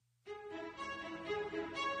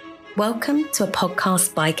Welcome to a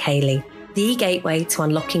podcast by Kaylee, the gateway to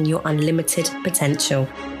unlocking your unlimited potential.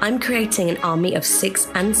 I'm creating an army of 6-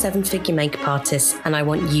 and 7-figure makeup artists, and I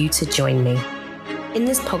want you to join me. In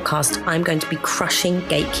this podcast, I'm going to be crushing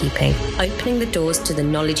gatekeeping, opening the doors to the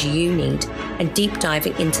knowledge you need, and deep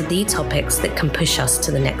diving into the topics that can push us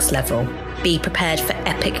to the next level. Be prepared for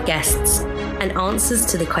epic guests and answers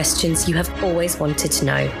to the questions you have always wanted to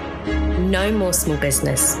know. No more small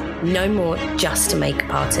business. No more just a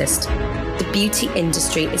makeup artist. The beauty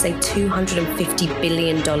industry is a $250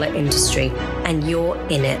 billion industry, and you're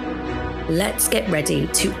in it. Let's get ready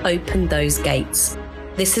to open those gates.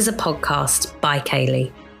 This is a podcast by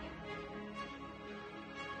Kaylee.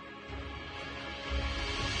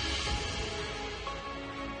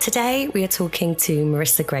 Today, we are talking to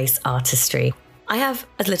Marissa Grace Artistry. I have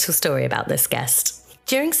a little story about this guest.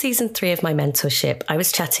 During season 3 of my mentorship, I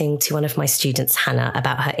was chatting to one of my students, Hannah,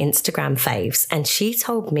 about her Instagram faves, and she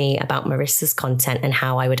told me about Marissa's content and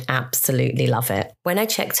how I would absolutely love it. When I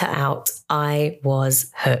checked her out, I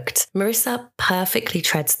was hooked. Marissa perfectly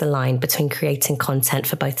treads the line between creating content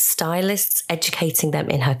for both stylists, educating them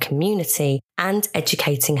in her community, and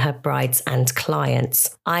educating her brides and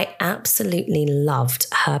clients. I absolutely loved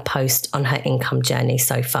her post on her income journey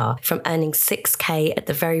so far, from earning $6,000 at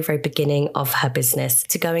the very, very beginning of her business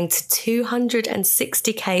to going to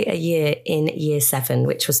 $260,000 a year in year 7,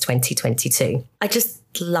 which was 2022. I just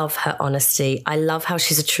love her honesty. I love how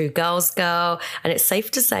she's a true girl's girl, and it's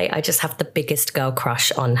safe to say I just have the biggest girl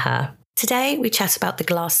crush on her. Today, we chat about the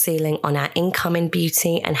glass ceiling on our income in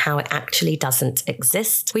beauty and how it actually doesn't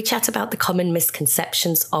exist. We chat about the common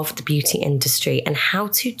misconceptions of the beauty industry and how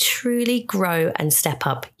to truly grow and step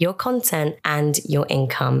up your content and your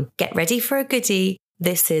income. Get ready for a goodie.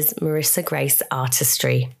 This is Marissa Grace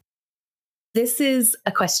Artistry. This is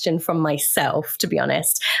a question from myself, to be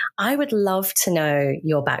honest. I would love to know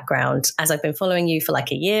your background, as I've been following you for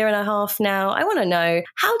like a year and a half now. I want to know,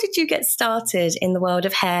 how did you get started in the world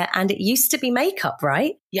of hair? And it used to be makeup,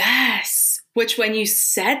 right? Yes. Which, when you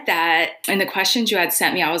said that in the questions you had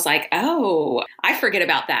sent me, I was like, oh, I forget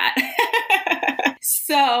about that.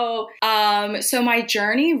 So my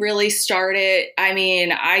journey really started,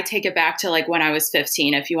 I take it back to like when I was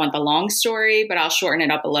 15, if you want the long story, but I'll shorten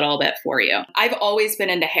it up a little bit for you. I've always been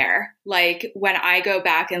into hair. Like when I go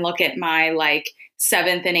back and look at my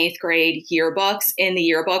 7th and 8th grade yearbooks, in the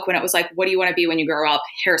yearbook, when it was like, what do you want to be when you grow up?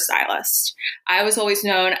 Hairstylist. I was always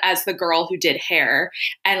known as the girl who did hair.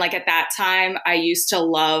 And at that time, I used to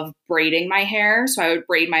love braiding my hair. So I would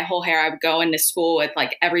braid my whole hair. I would go into school with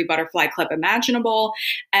every butterfly clip imaginable.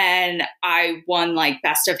 And I won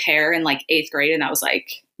best of hair in 8th grade. And that was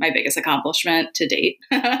my biggest accomplishment to date.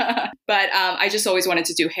 But I just always wanted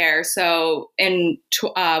to do hair. So when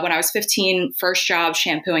I was 15, first job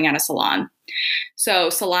shampooing at a salon. So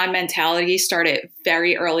salon mentality started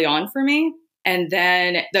very early on for me. And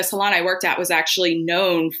then the salon I worked at was actually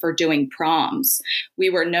known for doing proms. We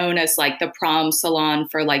were known as the prom salon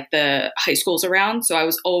for the high schools around. So I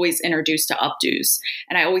was always introduced to updos,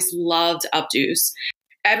 and I always loved updos.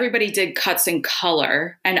 Everybody did cuts in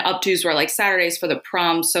color, and updos were Saturdays for the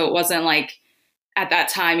prom. So it wasn't at that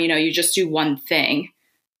time, you just do one thing.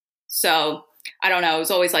 So I don't know. It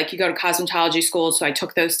was always you go to cosmetology school. So I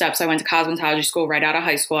took those steps. I went to cosmetology school right out of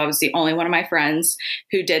high school. I was the only one of my friends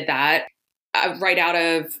who did that. Right out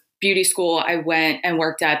of beauty school, I went and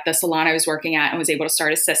worked at the salon I was working at and was able to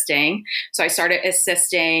start assisting. So I started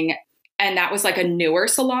assisting, and that was a newer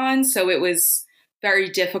salon. So it was very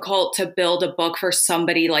difficult to build a book for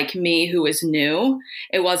somebody like me who was new.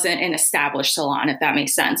 It wasn't an established salon, if that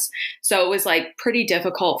makes sense. So it was pretty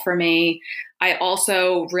difficult for me. I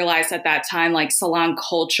also realized at that time, salon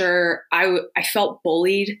culture, I felt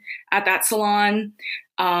bullied at that salon.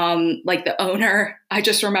 The owner, I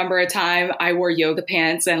just remember a time I wore yoga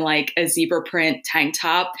pants and a zebra print tank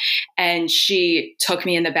top. And she took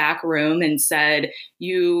me in the back room and said,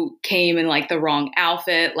 you came in the wrong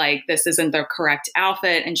outfit. This isn't the correct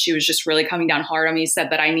outfit. And she was just really coming down hard on me,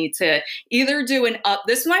 said that I need to either do an up.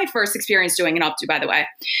 This is my first experience doing an updo, by the way,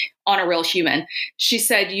 on a real human. She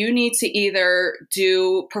said, you need to either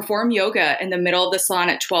perform yoga in the middle of the salon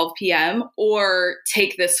at 12 p.m. or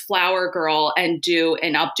take this flower girl and do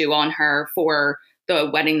an updo on her for the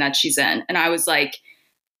wedding that she's in. And I was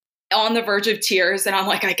on the verge of tears. And I'm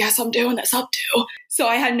I guess I'm doing this updo. So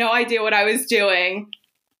I had no idea what I was doing.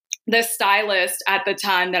 The stylist at the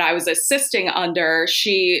time that I was assisting under,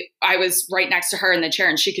 I was right next to her in the chair,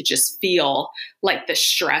 and she could just feel the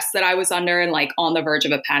stress that I was under and on the verge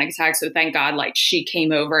of a panic attack. So thank God, she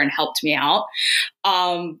came over and helped me out.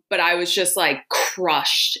 But I was just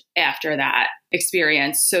crushed after that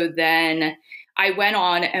experience. So then I went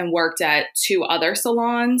on and worked at 2 other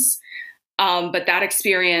salons. But that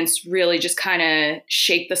experience really just kind of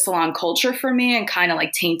shaped the salon culture for me and kind of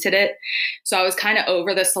like tainted it. So I was kind of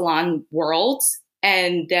over the salon world.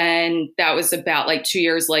 And then that was about like 2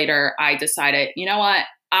 years later, I decided, you know what?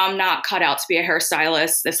 I'm not cut out to be a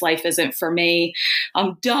hairstylist. This life isn't for me.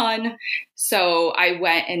 I'm done. So I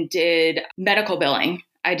went and did medical billing.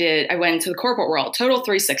 I went into the corporate world, total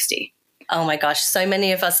 360. Oh my gosh, so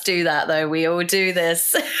many of us do that though. We all do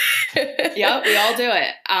this. Yep, we all do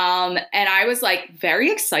it. And I was like very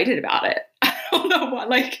excited about it. I don't know what,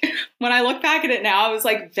 like when I look back at it now, I was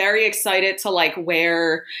like very excited to like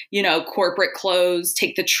wear, corporate clothes,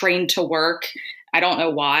 take the train to work. I don't know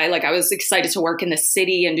why. Like I was excited to work in the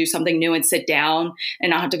city and do something new and sit down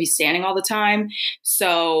and not have to be standing all the time.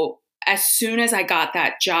 So as soon as I got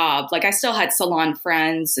that job, like I still had salon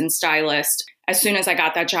friends and stylists. As soon as I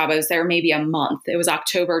got that job, I was there maybe a month. It was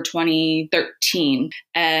October 2013.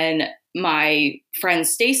 And my friend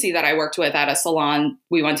Stacy that I worked with at a salon,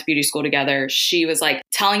 we went to beauty school together. She was like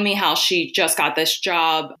telling me how she just got this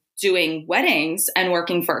job doing weddings and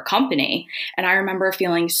working for a company. And I remember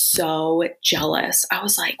feeling so jealous. I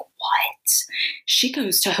was like, what? She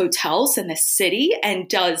goes to hotels in the city and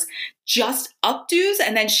does just updos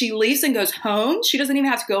and then she leaves and goes home. She doesn't even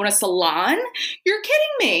have to go in a salon. You're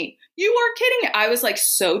kidding me. You are kidding. I was like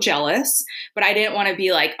so jealous, but I didn't want to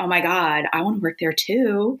be like, oh my God, I want to work there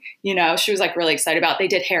too. She was like really excited about it. They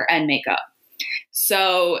did hair and makeup.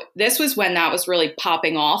 So this was when that was really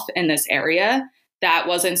popping off in this area. That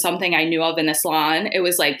wasn't something I knew of in the salon. It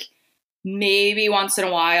was like maybe once in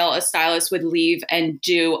a while a stylist would leave and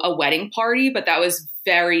do a wedding party, but that was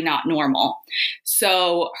very not normal.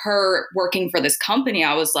 So her working for this company,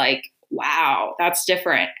 I was like, wow, that's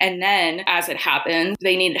different. And then as it happened,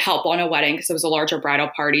 they needed help on a wedding because it was a larger bridal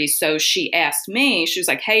party. So she asked me, she was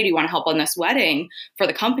like, hey, do you want to help on this wedding for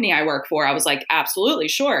the company I work for? I was like, absolutely,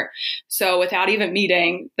 sure. So without even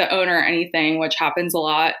meeting the owner or anything, which happens a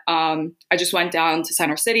lot, I just went down to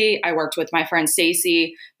Center City. I worked with my friend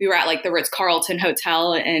Stacy. We were at like the Ritz-Carlton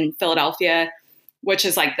Hotel in Philadelphia, which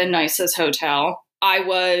is like the nicest hotel. I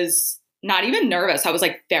was not even nervous. I was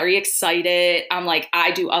like very excited. I'm like,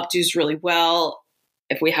 I do updos really well.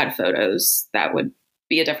 If we had photos, that would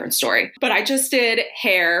be a different story. But I just did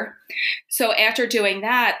hair. So after doing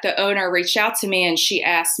that, the owner reached out to me and she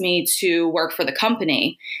asked me to work for the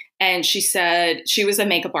company. And she said she was a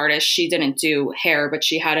makeup artist. She didn't do hair, but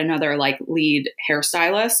she had another like lead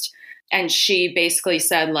hairstylist. And she basically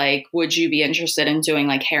said like, would you be interested in doing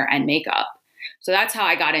like hair and makeup? So that's how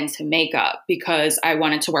I got into makeup because I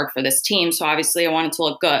wanted to work for this team. So obviously I wanted to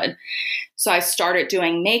look good. So I started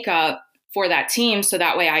doing makeup for that team so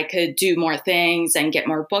that way I could do more things and get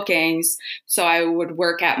more bookings. So I would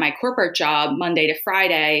work at my corporate job Monday to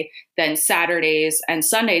Friday, then Saturdays and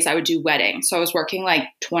Sundays I would do weddings. So I was working like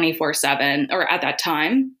 24/7 or at that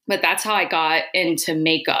time, but that's how I got into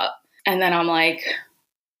makeup. And then I'm like,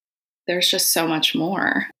 there's just so much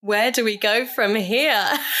more. Where do we go from here?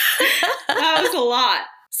 That was a lot.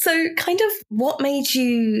 So kind of what made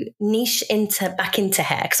you niche back into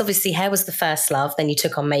hair? Because obviously hair was the first love, then you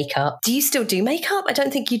took on makeup. Do you still do makeup? I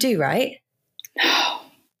don't think you do, right?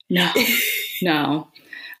 No.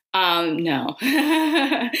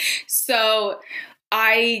 So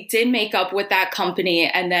I did makeup with that company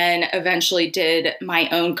and then eventually did my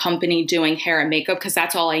own company doing hair and makeup because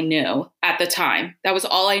that's all I knew at the time. That was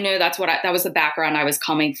all I knew. That was the background I was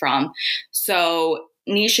coming from. So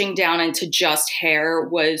niching down into just hair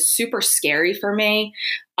was super scary for me.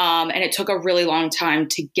 And it took a really long time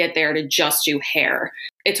to get there to just do hair.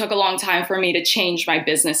 It took a long time for me to change my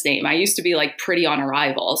business name. I used to be like Pretty on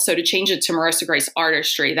Arrival. So to change it to Marissa Grace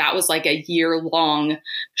Artistry, that was like a year-long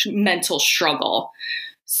mental struggle.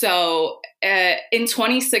 So in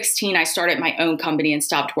 2016, I started my own company and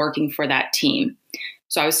stopped working for that team.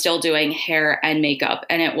 So I was still doing hair and makeup.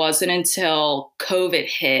 And it wasn't until COVID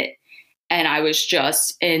hit and I was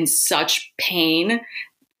just in such pain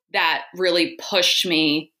that really pushed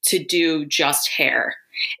me to do just hair.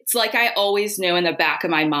 It's like I always knew in the back of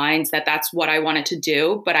my mind that that's what I wanted to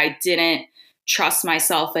do, but I didn't trust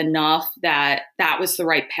myself enough that that was the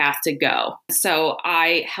right path to go. So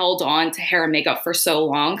I held on to hair and makeup for so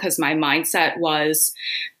long because my mindset was,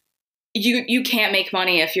 you can't make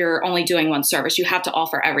money if you're only doing one service. You have to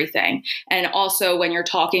offer everything. And also when you're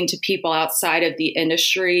talking to people outside of the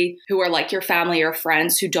industry who are like your family or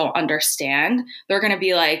friends who don't understand, they're going to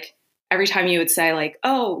be like, every time you would say like,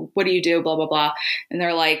 oh, what do you do? Blah, blah, blah. And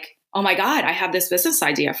they're like, oh my God, I have this business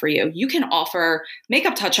idea for you. You can offer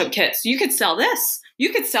makeup touch-up kits. You could sell this.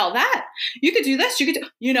 You could sell that. You could do this.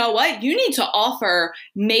 You know what? You need to offer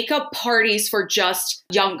makeup parties for just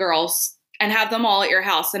young girls and have them all at your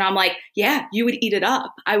house. And I'm like, yeah, you would eat it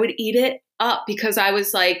up. I would eat it up because I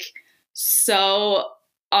was like so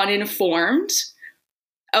uninformed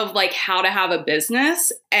of like how to have a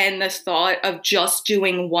business, and the thought of just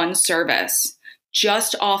doing one service,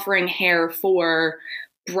 just offering hair for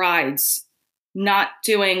brides, not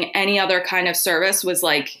doing any other kind of service was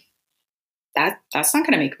like, that's not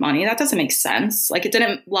going to make money. That doesn't make sense. Like it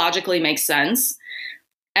didn't logically make sense.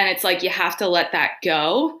 And it's like, you have to let that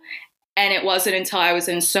go. And it wasn't until I was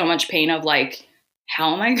in so much pain of like,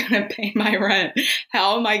 how am I going to pay my rent?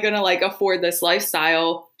 How am I going to like afford this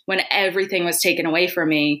lifestyle when everything was taken away from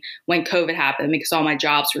me when COVID happened because all my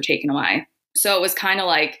jobs were taken away? So it was kind of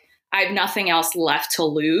like, I have nothing else left to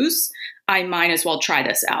lose. I might as well try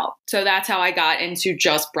this out. So that's how I got into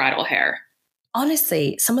just bridal hair.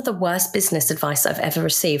 Honestly, some of the worst business advice I've ever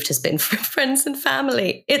received has been from friends and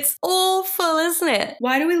family. It's awful, isn't it?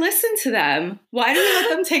 Why do we listen to them? Why do we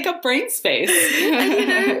let them take up brain space?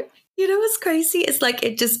 And you know what's crazy? It's like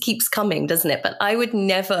it just keeps coming, doesn't it? But I would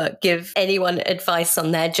never give anyone advice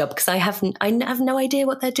on their job because I have no idea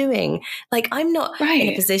what they're doing. Like I'm not in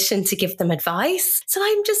a position to give them advice. So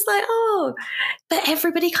I'm just like, oh, but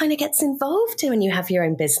everybody kind of gets involved when you have your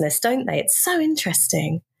own business, don't they? It's so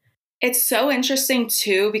interesting. It's so interesting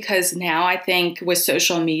too, because now I think with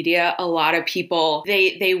social media, a lot of people,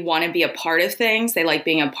 they want to be a part of things. They like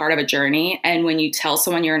being a part of a journey. And when you tell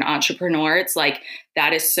someone you're an entrepreneur, it's like,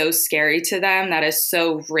 that is so scary to them. That is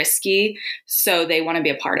so risky. So they want to be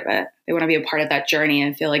a part of it. They want to be a part of that journey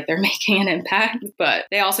and feel like they're making an impact, but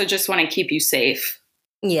they also just want to keep you safe.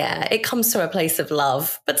 Yeah, it comes from a place of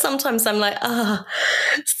love. But sometimes I'm like,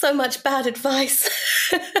 so much bad advice.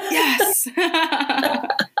 Yes.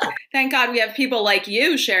 Thank God we have people like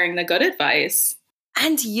you sharing the good advice.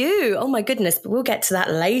 And you. Oh, my goodness. But we'll get to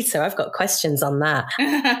that later. I've got questions on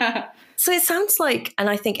that. So it sounds like,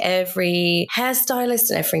 and I think every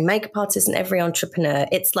hairstylist and every makeup artist and every entrepreneur,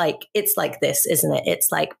 it's like this, isn't it?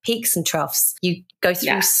 It's like peaks and troughs. You go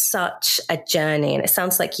through such a journey, and it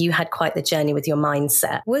sounds like you had quite the journey with your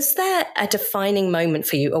mindset. Was there a defining moment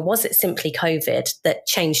for you, or was it simply COVID that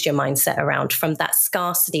changed your mindset around from that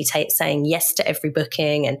scarcity, saying yes to every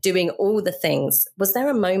booking and doing all the things? Was there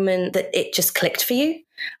a moment that it just clicked for you?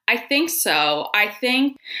 I think so. I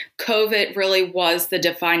think COVID really was the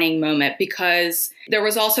defining moment, because there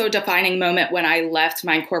was also a defining moment when I left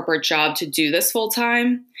my corporate job to do this full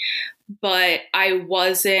time, but I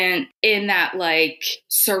wasn't in that like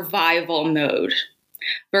survival mode.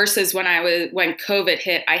 Versus when COVID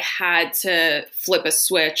hit, I had to flip a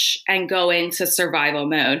switch and go into survival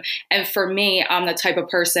mode. And for me, I'm the type of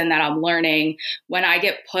person that I'm learning when I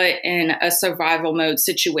get put in a survival mode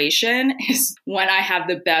situation is when I have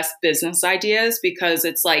the best business ideas, because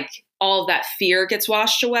it's like all of that fear gets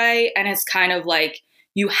washed away. And it's kind of like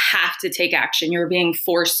you have to take action. You're being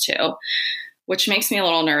forced to. Which makes me a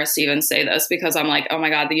little nervous to even say this, because I'm like, oh my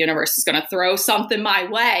God, the universe is going to throw something my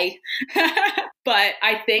way. But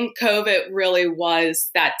I think COVID really was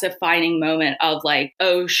that defining moment of like,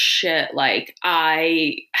 oh shit, like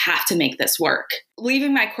I have to make this work.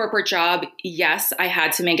 Leaving my corporate job, yes, I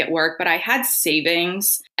had to make it work, but I had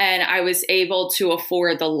savings and I was able to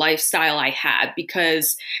afford the lifestyle I had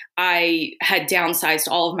because I had downsized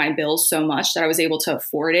all of my bills so much that I was able to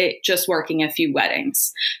afford it just working a few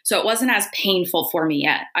weddings. So it wasn't as painful for me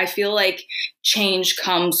yet. I feel like change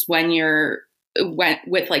comes when you're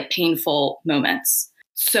with like painful moments.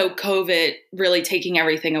 So COVID really taking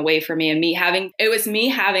everything away from me and me having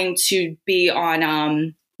to be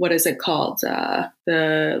on, what is it called?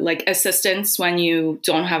 The like assistance when you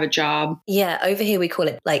don't have a job. Yeah. Over here, we call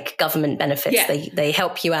it like government benefits. Yeah. They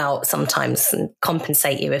help you out sometimes and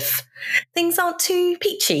compensate you if things aren't too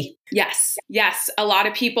peachy. Yes. Yes. A lot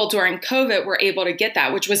of people during COVID were able to get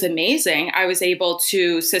that, which was amazing. I was able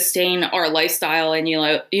to sustain our lifestyle and,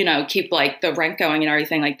 you know, keep like the rent going and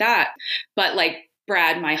everything like that. But like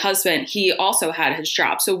Brad, my husband, he also had his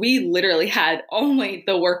job. So we literally had only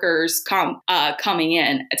the workers coming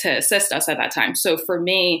in to assist us at that time. So for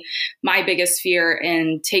me, my biggest fear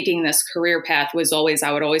in taking this career path was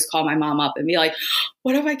I would always call my mom up and be like,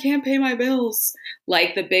 what if I can't pay my bills?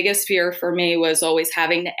 Like the biggest fear for me was always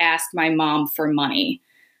having to ask my mom for money.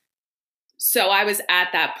 So I was at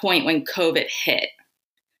that point when COVID hit.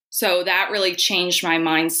 So that really changed my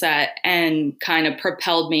mindset and kind of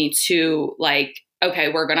propelled me to like,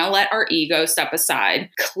 okay, we're going to let our ego step aside.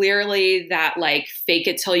 Clearly that like fake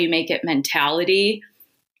it till you make it mentality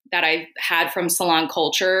that I had from salon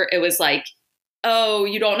culture. It was like, oh,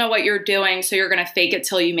 you don't know what you're doing, so you're going to fake it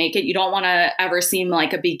till you make it. You don't want to ever seem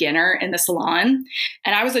like a beginner in the salon.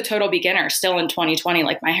 And I was a total beginner still in 2020.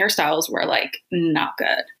 Like my hairstyles were like not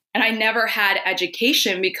good. And I never had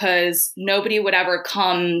education because nobody would ever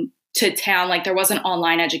come to town. Like there wasn't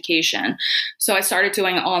online education. So I started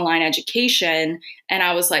doing online education and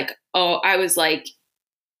I was like,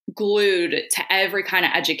 glued to every kind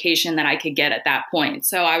of education that I could get at that point.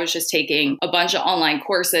 So I was just taking a bunch of online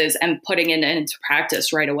courses and putting it into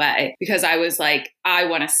practice right away because I was like, I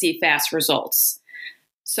want to see fast results.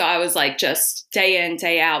 So I was like just day in,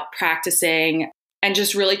 day out practicing and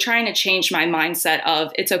just really trying to change my mindset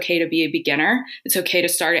of it's okay to be a beginner. It's okay to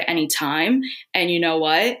start at any time. And you know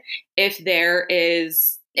what? If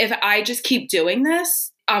I just keep doing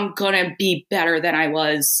this, I'm going to be better than I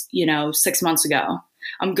was, 6 months ago.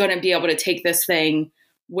 I'm going to be able to take this thing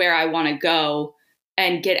where I want to go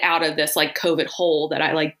and get out of this like COVID hole that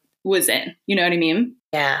I like was in. You know what I mean?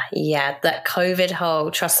 Yeah. That COVID hole.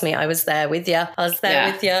 Trust me, I was there with you. With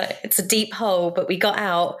you. It's a deep hole, but we got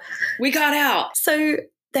out. So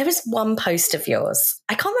there was one post of yours.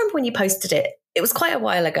 I can't remember when you posted it. It was quite a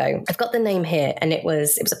while ago. I've got the name here and it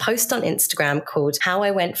was a post on Instagram called How I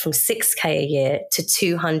Went from 6K a Year to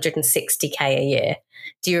 260K a year.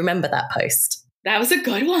 Do you remember that post? That was a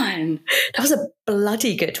good one. That was a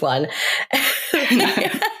bloody good one.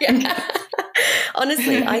 Yeah.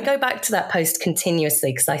 Honestly, I go back to that post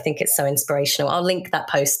continuously because I think it's so inspirational. I'll link that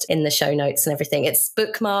post in the show notes and everything. It's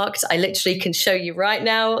bookmarked. I literally can show you right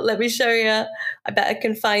now. Let me show you. I bet I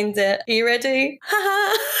can find it. Are you ready?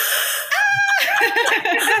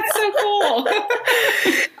 That's so cool.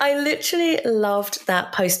 I literally loved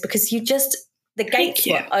that post because the gates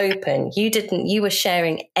were open. You were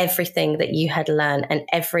sharing everything that you had learned and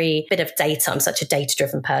every bit of data. I'm such a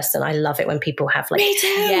data-driven person. I love it when people have like, me too.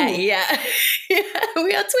 Yeah,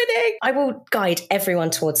 we are twinning. I will guide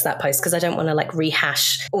everyone towards that post because I don't want to like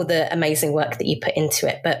rehash all the amazing work that you put into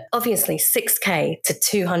it. But obviously 6K to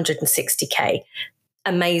 260K,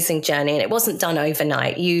 amazing journey. And it wasn't done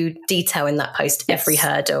overnight. You detail in that post every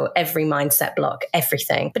hurdle, every mindset block,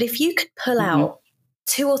 everything. But if you could pull out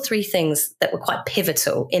 2 or 3 things that were quite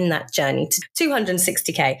pivotal in that journey to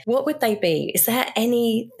 260K, what would they be? Is there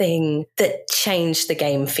anything that changed the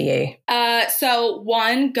game for you? So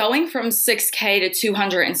one, going from 6K to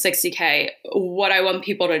 260K, what I want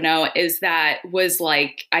people to know is that was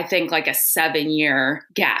like, I think like a 7-year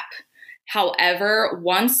gap. However,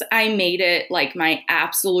 once I made it like my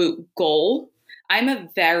absolute goal, I'm a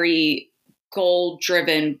very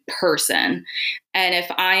goal-driven person. And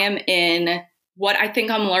if I am in what I think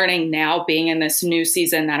I'm learning now, being in this new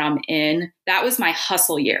season that I'm in, that was my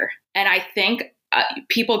hustle year. And I think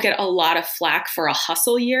people get a lot of flack for a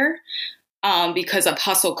hustle year because of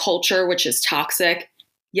hustle culture, which is toxic.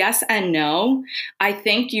 Yes and no. I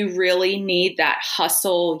think you really need that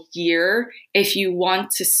hustle year if you want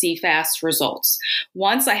to see fast results.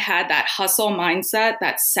 Once I had that hustle mindset,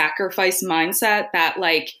 that sacrifice mindset, that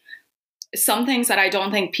like, some things that I don't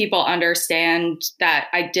think people understand that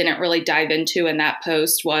I didn't really dive into in that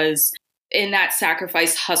post was in that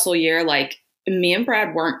sacrifice hustle year, like me and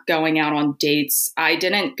Brad weren't going out on dates. I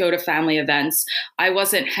didn't go to family events. I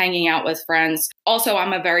wasn't hanging out with friends. Also,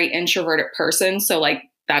 I'm a very introverted person. So like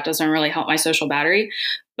that doesn't really help my social battery.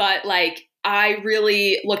 But like I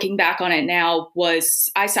really, looking back on it now,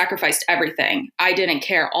 I sacrificed everything. I didn't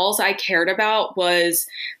care. All I cared about was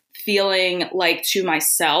feeling like to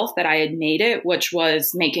myself that I had made it, which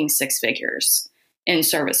was making 6 figures in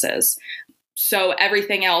services. So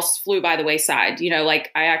everything else flew by the wayside.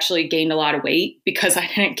 Like I actually gained a lot of weight because I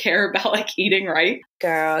didn't care about like eating right.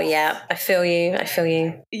 Girl, yeah, I feel you.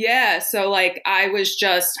 Yeah. So like I was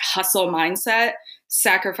just hustle mindset,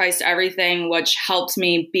 sacrificed everything, which helped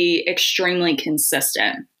me be extremely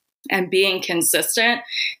consistent. And being consistent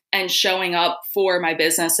and showing up for my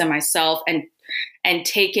business and myself and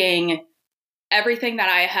taking everything that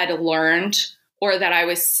I had learned or that I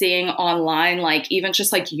was seeing online, like even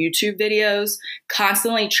just like YouTube videos,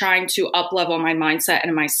 constantly trying to up-level my mindset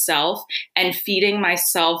and myself and feeding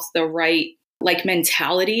myself the right like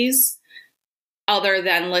mentalities other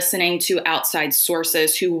than listening to outside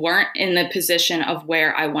sources who weren't in the position of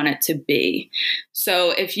where I wanted to be.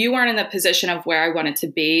 So if you weren't in the position of where I wanted to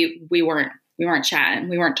be, we weren't chatting,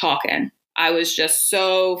 we weren't talking. I was just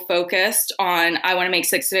so focused on, I want to make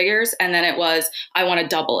 6 figures. And then it was, I want to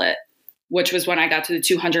double it, which was when I got to the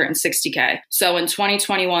 260K. So in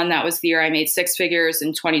 2021, that was the year I made 6 figures.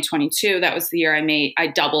 In 2022, that was the year I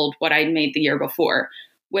doubled what I made the year before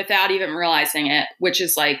without even realizing it, which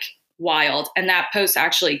is like wild. And that post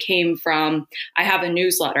actually came from, I have a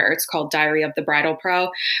newsletter. It's called Diary of the Bridal Pro,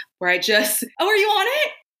 where I just, oh, are you on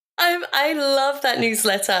it? I love that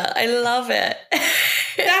newsletter. I love it.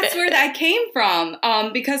 That's where that came from.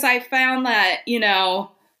 Because I found that,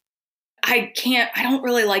 I don't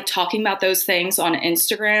really like talking about those things on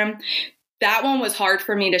Instagram. That one was hard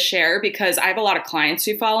for me to share because I have a lot of clients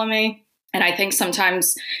who follow me. And I think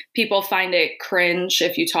sometimes people find it cringe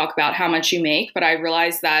if you talk about how much you make. But I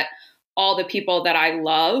realized that all the people that I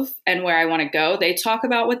love and where I want to go, they talk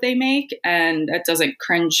about what they make, and it doesn't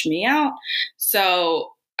cringe me out.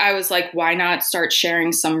 So I was like, why not start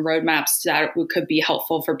sharing some roadmaps that could be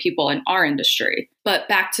helpful for people in our industry? But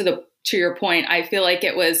back to your point, I feel like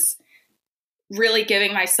it was really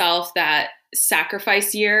giving myself that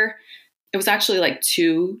sacrifice year. It was actually like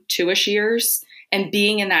two-ish years, and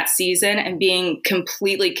being in that season and being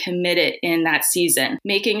completely committed in that season,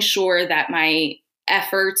 making sure that my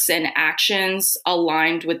efforts and actions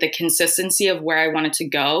aligned with the consistency of where I wanted to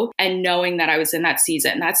go, and knowing that I was in that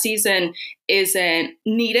season. That season isn't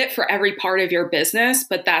needed for every part of your business,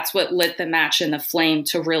 but that's what lit the match and the flame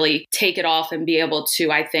to really take it off and be able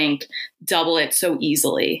to, I think, double it so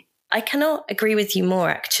easily. I cannot agree with you more,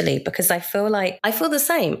 actually, because I feel the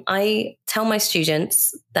same. I tell my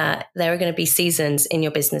students that there are going to be seasons in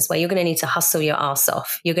your business where you're going to need to hustle your ass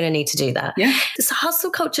off. You're going to need to do that. Yeah. This hustle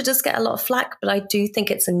culture does get a lot of flack, but I do think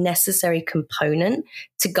it's a necessary component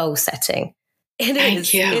to goal setting. It is.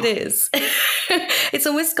 It is. It's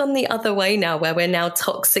almost gone the other way now, where we're now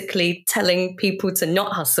toxically telling people to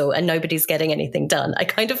not hustle and nobody's getting anything done. I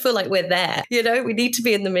kind of feel like we're there. We need to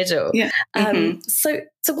be in the middle. Yeah.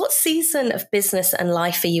 So what season of business and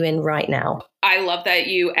life are you in right now? I love that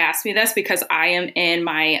you asked me this because I am in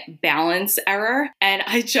my balance era. And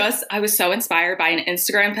I was so inspired by an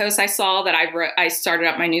Instagram post I saw that I started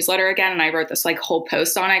up my newsletter again, and I wrote this like whole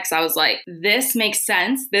post on it because I was like, this makes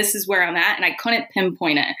sense. This is where I'm at. And I couldn't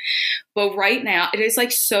pinpoint it. But right now it is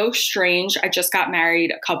like so strange. I just got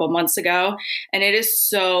married a couple months ago, and it is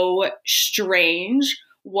so strange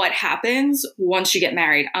what happens once you get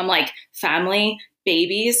married. I'm like, family,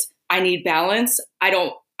 babies, I need balance.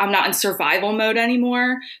 I'm not in survival mode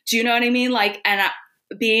anymore. Do you know what I mean?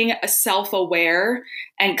 Being self-aware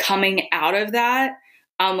and coming out of that,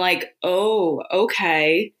 I'm like, oh,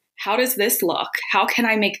 okay. How does this look? How can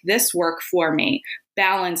I make this work for me?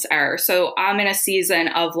 Balance error. So I'm in a season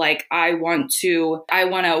of like, I want to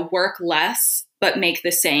work less, but make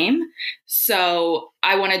the same. So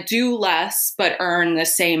I want to do less, but earn the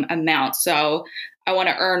same amount. So I want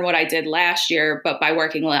to earn what I did last year, but by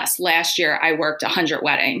working less. Last year, I worked 100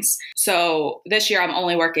 weddings. So this year, I'm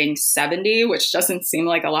only working 70, which doesn't seem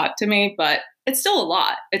like a lot to me, but it's still a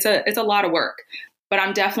lot. It's a lot of work. But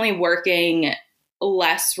I'm definitely working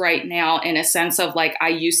less right now in a sense of like, I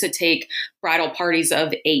used to take bridal parties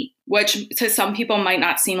of 8, which to some people might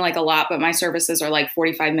not seem like a lot, but my services are like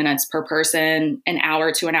 45 minutes per person, an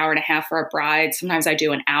hour to an hour and a half for a bride. Sometimes I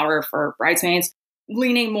do an hour for bridesmaids.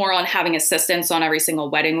 Leaning more on having assistants on every single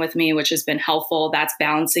wedding with me, which has been helpful. That's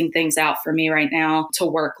balancing things out for me right now to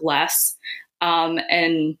work less.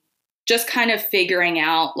 And just kind of figuring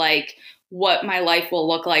out like what my life will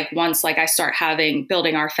look like once like I start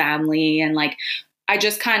building our family. And like, I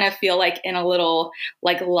just kind of feel like in a little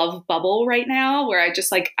like love bubble right now where I just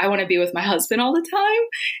like, I want to be with my husband all the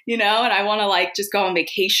time, and I want to like just go on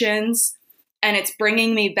vacations. And it's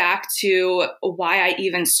bringing me back to why I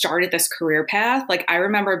even started this career path. Like I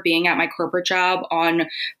remember being at my corporate job on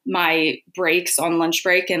my breaks, on lunch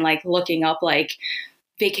break, and like looking up like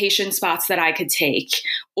vacation spots that I could take,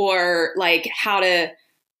 or like how to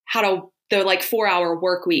the like 4-hour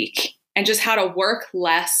work week, and just how to work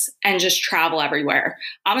less and just travel everywhere.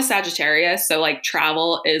 I'm a Sagittarius, so like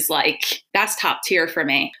travel is like, that's top tier for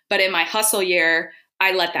me. But in my hustle year,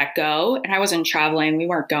 I let that go and I wasn't traveling. We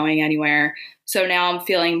weren't going anywhere. So now I'm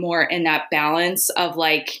feeling more in that balance of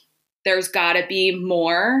like, there's got to be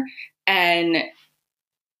more. And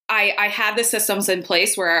I have the systems in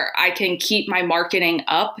place where I can keep my marketing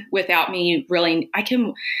up without me really,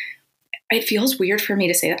 it feels weird for me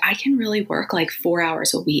to say that I can really work like 4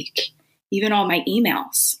 hours a week, even on my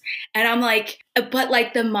emails. And I'm like, but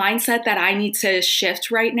like the mindset that I need to shift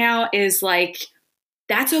right now is like,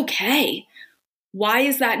 that's okay. Why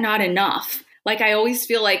is that not enough? Like, I always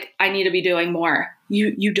feel like I need to be doing more.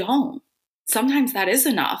 You don't. Sometimes that is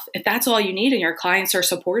enough. If that's all you need and your clients are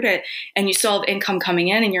supported and you still have income coming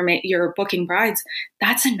in and you're booking brides,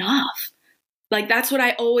 that's enough. Like, that's what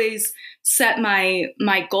I always set my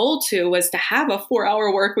goal to, was to have a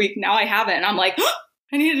 4-hour work week. Now I have it. And I'm like, oh,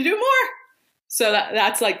 I need to do more. So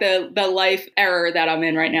that's like the life error that I'm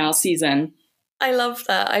in right now, season. I love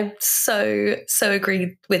that. I so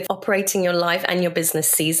agree with operating your life and your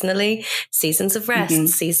business seasonally, seasons of rest,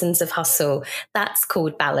 seasons of hustle. That's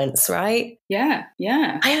called balance, right? Yeah.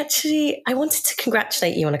 Yeah. I wanted to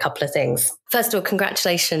congratulate you on a couple of things. First of all,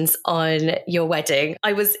 congratulations on your wedding.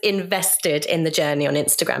 I was invested in the journey on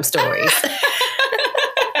Instagram stories.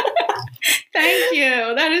 Thank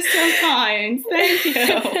you. That is so kind. Thank you.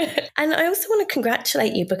 And I also want to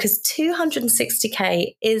congratulate you because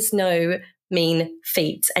 260K is no mean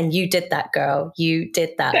feat. And you did that, girl. You did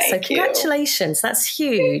that. Thank so congratulations. You. That's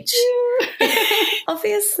huge.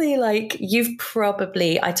 Obviously, like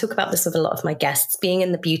I talk about this with a lot of my guests, being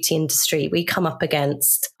in the beauty industry, we come up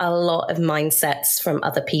against a lot of mindsets from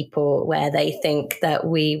other people where they think that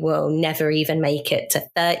we will never even make it to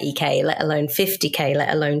 30K, let alone 50K,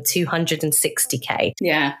 let alone 260K.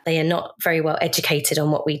 Yeah. They are not very well educated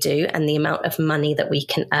on what we do and the amount of money that we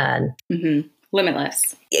can earn.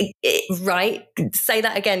 Limitless. Right? Say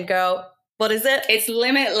that again, girl. What is it? It's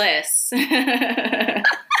limitless.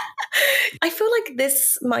 I feel like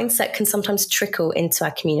this mindset can sometimes trickle into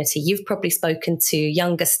our community. You've probably spoken to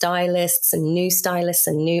younger stylists and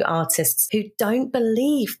new artists who don't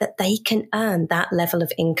believe that they can earn that level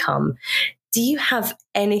of income. Do you have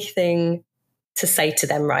anything to say to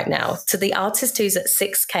them right now? To the artist who's at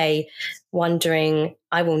 6K wondering,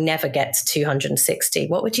 I will never get to 260,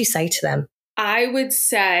 what would you say to them? I would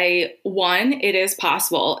say, one, it is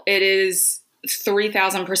possible. It is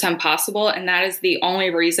 3,000% possible. And that is the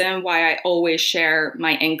only reason why I always share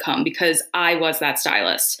my income, because I was that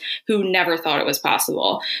stylist who never thought it was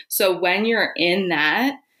possible. So when you're in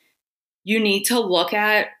that, you need to look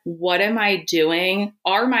at, what am I doing?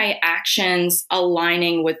 Are my actions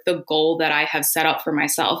aligning with the goal that I have set up for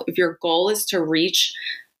myself? If your goal is to reach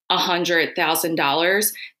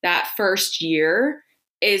 $100,000, that first year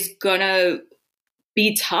is gonna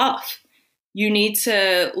be tough. You need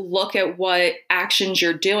to look at what actions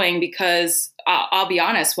you're doing, because I'll be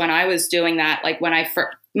honest, when I was doing that, like when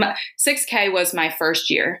 6K was my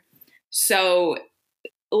first year. So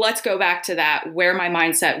let's go back to that, where my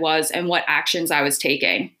mindset was and what actions I was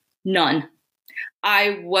taking. None.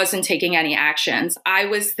 I wasn't taking any actions. I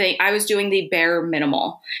was doing the bare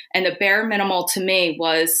minimal. And the bare minimal to me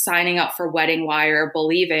was signing up for Wedding Wire,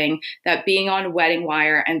 believing that being on Wedding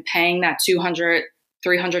Wire and paying that $200,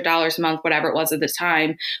 $300 a month, whatever it was at the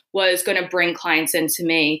time, was going to bring clients into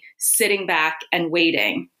me, sitting back and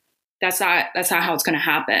waiting. That's not how it's going to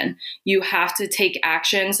happen. You have to take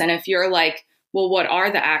actions. And if you're like, well, what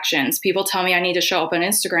are the actions? People tell me I need to show up on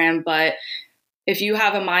Instagram, but if you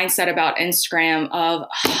have a mindset about Instagram of,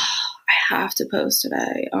 I have to post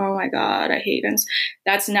today, oh my God, I hate it,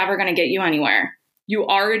 that's never going to get you anywhere. You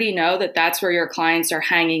already know that that's where your clients are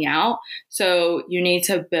hanging out. So you need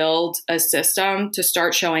to build a system to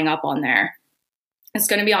start showing up on there. It's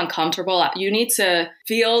going to be uncomfortable. You need to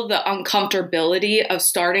feel the uncomfortability of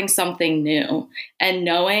starting something new and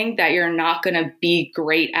knowing that you're not going to be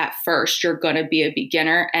great at first. You're going to be a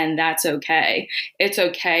beginner, and that's okay. It's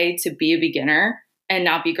okay to be a beginner and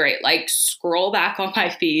not be great. Like, scroll back on my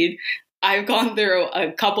feed. I've gone through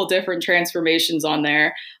a couple different transformations on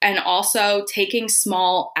there. And also, taking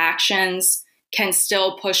small actions can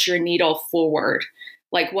still push your needle forward.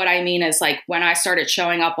 Like, what I mean is, like, when I started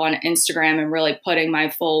showing up on Instagram and really putting my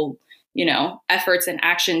full, efforts and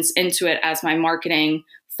actions into it as my marketing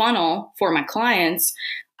funnel for my clients,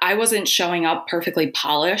 I wasn't showing up perfectly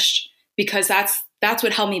polished, because that's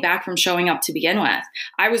what held me back from showing up to begin with.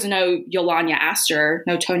 I was no Yolanda Astor,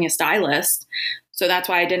 no Tonya stylist. So that's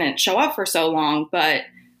why I didn't show up for so long. But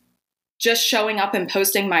just showing up and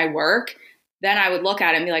posting my work, then I would look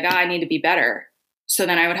at it and be like, I need to be better. So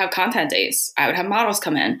then I would have content days. I would have models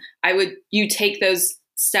come in. You take those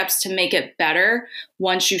steps to make it better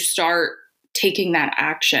once you start taking that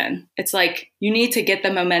action. It's like, you need to get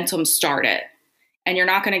the momentum started. And you're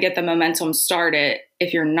not going to get the momentum started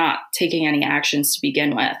if you're not taking any actions to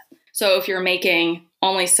begin with. So if you're making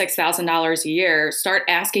only $6,000 a year, start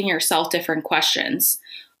asking yourself different questions.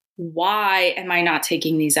 Why am I not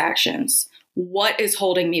taking these actions? What is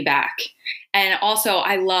holding me back? And also,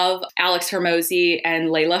 I love Alex Hormozi and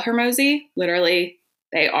Layla Hormozi. Literally,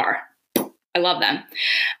 they are. I love them.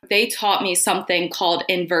 They taught me something called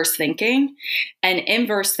inverse thinking. And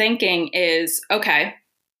inverse thinking is, okay,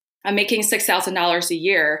 I'm making $6,000 a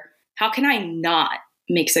year. How can I not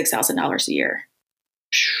make $6,000 a year?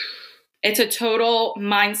 It's a total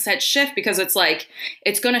mindset shift, because it's like,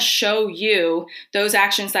 it's going to show you those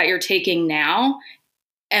actions that you're taking now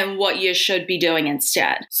and what you should be doing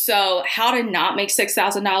instead. So how to not make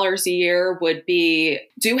 $6,000 a year would be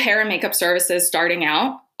do hair and makeup services starting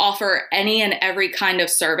out. offer any and every kind of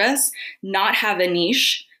service, not have a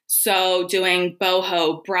niche. So doing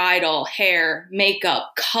boho, bridal, hair,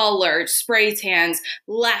 makeup, color, spray tans,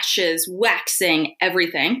 lashes, waxing,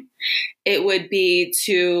 everything. It would be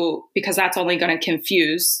because that's only going to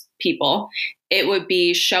confuse people. It would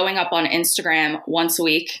be showing up on Instagram once a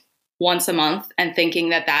week, once a month, and thinking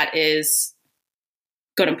that that is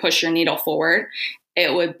going to push your needle forward.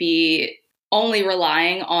 It would be only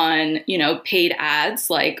relying on, paid ads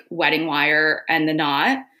like Wedding Wire and The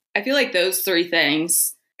Knot. I feel like those three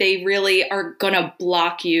things, they really are going to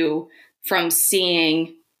block you from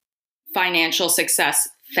seeing financial success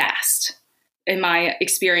fast. In my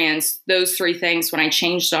experience, those three things, when I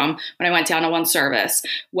changed them, when I went down to one service,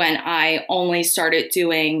 when I only started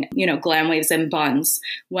doing, glam waves and buns,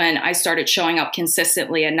 when I started showing up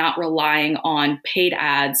consistently and not relying on paid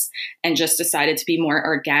ads and just decided to be more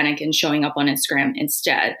organic and showing up on Instagram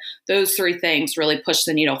instead. Those three things really pushed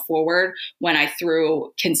the needle forward when I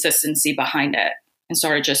threw consistency behind it and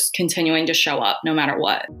started just continuing to show up no matter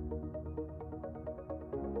what.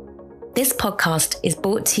 This podcast is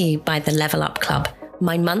brought to you by the Level Up Club,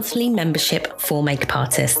 my monthly membership for makeup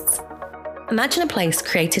artists. Imagine a place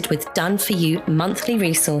created with done-for-you monthly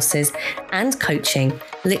resources and coaching,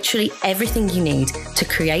 literally everything you need to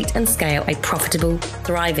create and scale a profitable,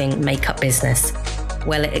 thriving makeup business.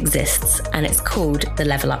 Well, it exists, and it's called the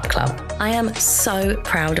Level Up Club. I am so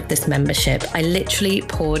proud of this membership. I literally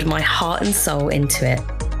poured my heart and soul into it.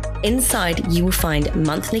 Inside, you will find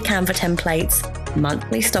monthly Canva templates,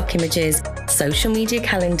 monthly stock images, social media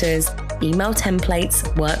calendars, email templates,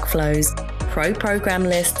 workflows, pro program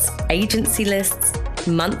lists, agency lists,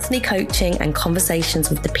 monthly coaching and conversations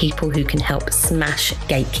with the people who can help smash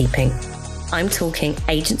gatekeeping. I'm talking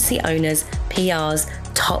agency owners, PRs,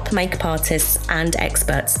 top makeup artists and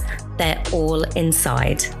experts. They're all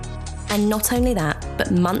inside. And not only that,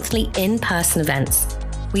 but monthly in-person events.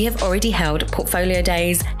 We have already held portfolio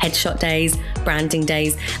days, headshot days, branding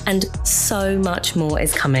days, and so much more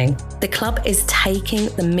is coming. The club is taking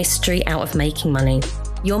the mystery out of making money.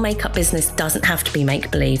 Your makeup business doesn't have to be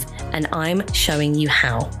make-believe, and I'm showing you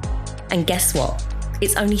how. And guess what?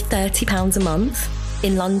 It's only £30 a month.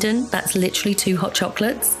 In London, that's literally 2 hot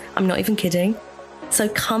chocolates. I'm not even kidding. So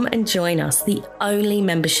come and join us, the only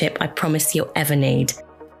membership I promise you'll ever need.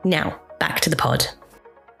 Now, back to the pod.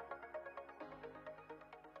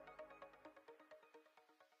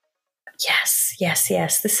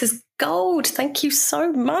 Yes. This is gold. Thank you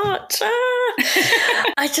so much.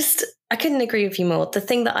 I couldn't agree with you more. The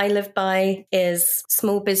thing that I live by is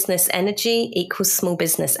small business energy equals small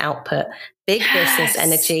business output. Big business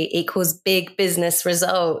energy equals big business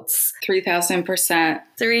results. 3,000%.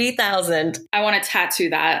 3,000. I want to tattoo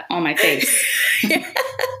that on my face.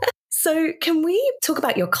 So can we talk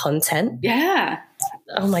about your content? Yeah.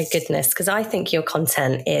 Oh my goodness, because I think your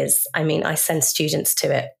content is, I send students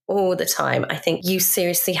to it all the time. I think you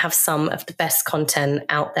seriously have some of the best content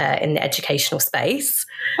out there in the educational space.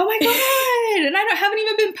 Oh my God. And I haven't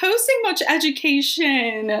even been posting much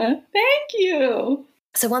education. Thank you.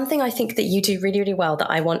 So one thing I think that you do really, really well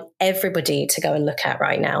that I want everybody to go and look at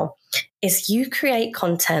right now is you create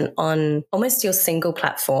content on almost your single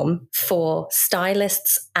platform for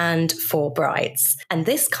stylists and for brides. And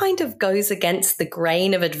this kind of goes against the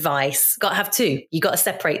grain of advice. Got to have two. You got to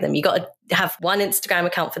separate them. You got to have one Instagram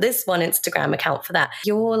account for this, one Instagram account for that.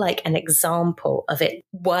 You're like an example of it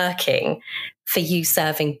working for you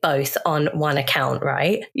serving both on one account,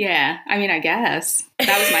 right? Yeah. I guess.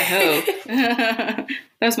 That was my hope.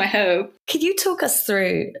 That was my hope. Could you talk us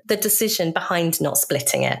through the decision behind not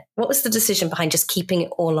splitting it? What was the decision behind just keeping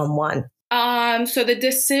it all on one? So the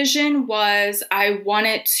decision was I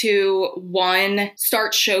wanted to, one,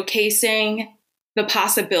 start showcasing the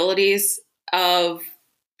possibilities of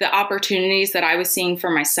the opportunities that I was seeing for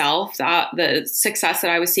myself, the success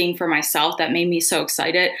that I was seeing for myself that made me so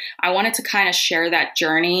excited. I wanted to kind of share that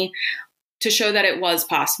journey to show that it was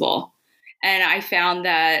possible. And I found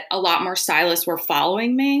that a lot more stylists were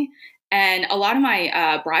following me. And a lot of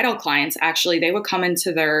my bridal clients, actually, they would come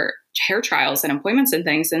into their hair trials and appointments and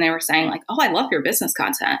things, and they were saying like, oh, I love your business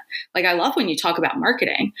content. Like, I love when you talk about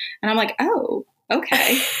marketing. And I'm like, oh,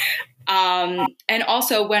 okay. And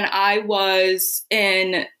also when I was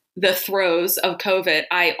in the throes of COVID,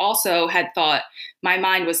 I also had thought my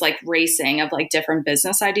mind was like racing of like different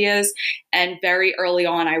business ideas. And very early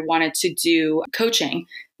on, I wanted to do coaching,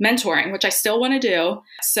 mentoring, which I still want to do.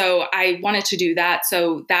 So I wanted to do that.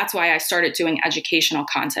 So that's why I started doing educational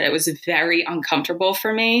content. It was very uncomfortable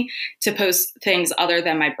for me to post things other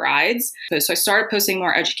than my brides. So I started posting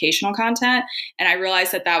more educational content, and I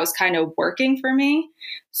realized that that was kind of working for me.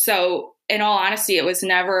 So in all honesty, it was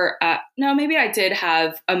never, no, maybe I did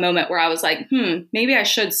have a moment where I was like, maybe I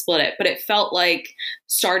should split it, but it felt like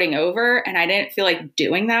starting over, and I didn't feel like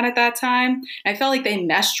doing that at that time. I felt like they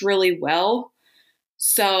meshed really well.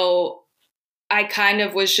 So I kind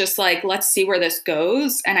of was just like, let's see where this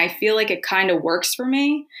goes. And I feel like it kind of works for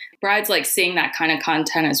me. Brides like seeing that kind of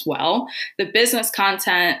content as well. The business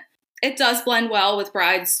content, it does blend well with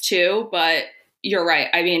brides too, but you're right.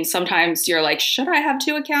 I mean, sometimes you're like, should I have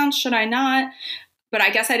 2 accounts? Should I not? But I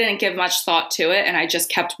guess I didn't give much thought to it and I just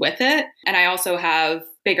kept with it. And I also have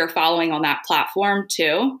bigger following on that platform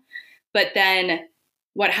too. But then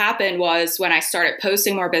what happened was when I started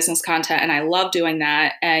posting more business content, and I love doing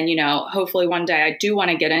that. And, you know, hopefully one day I do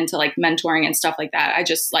want to get into like mentoring and stuff like that.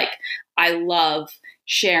 I love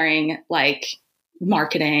sharing like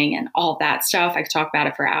marketing and all that stuff. I could talk about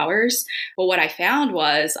it for hours. But what I found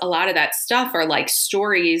was a lot of that stuff are like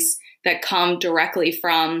stories that come directly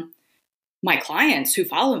from my clients who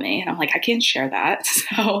follow me. And I'm like, I can't share that.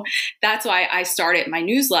 So that's why I started my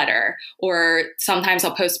newsletter, or sometimes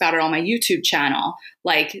I'll post about it on my YouTube channel.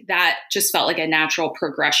 Like that just felt like a natural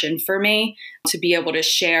progression for me to be able to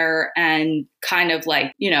share and kind of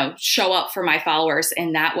like, you know, show up for my followers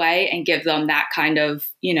in that way and give them that kind of,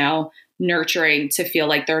 you know, nurturing to feel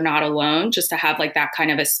like they're not alone, just to have like that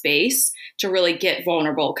kind of a space to really get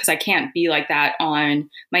vulnerable. Cause I can't be like that on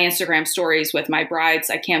my Instagram stories with my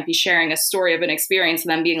brides. I can't be sharing a story of an experience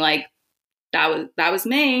and then being like, that was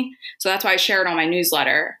me. So that's why I share it on my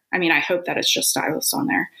newsletter. I mean, I hope that it's just stylists on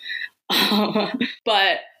there.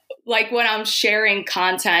 But like when I'm sharing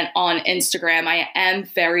content on Instagram, I am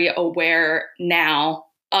very aware now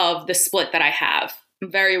of the split that I have.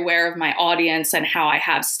 I'm very aware of my audience and how I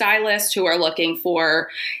have stylists who are looking for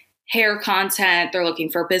hair content. They're looking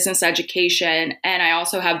for business education. And I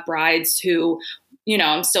also have brides who, you know,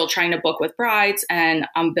 I'm still trying to book with brides and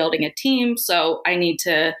I'm building a team. So I need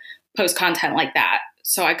to post content like that.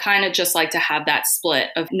 So I kind of just like to have that split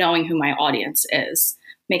of knowing who my audience is.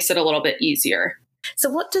 Makes it a little bit easier.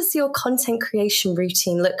 So what does your content creation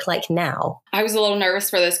routine look like now? I was a little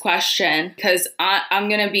nervous for this question because I'm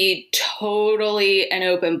going to be totally an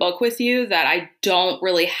open book with you that I don't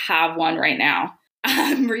really have one right now.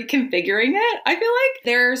 I'm reconfiguring it. I feel like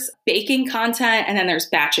there's baking content and then there's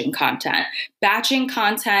batching content. Batching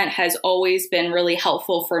content has always been really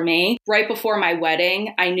helpful for me. Right before my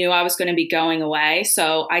wedding, I knew I was going to be going away.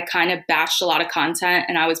 So I kind of batched a lot of content,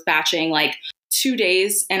 and I was batching like 2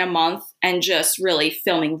 days in a month and just really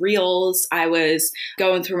filming reels. I was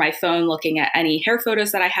going through my phone, looking at any hair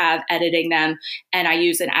photos that I have, editing them. And I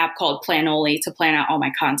use an app called Planoly to plan out all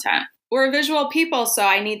my content. We're visual people, so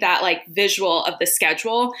I need that like visual of the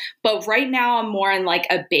schedule. But right now I'm more in like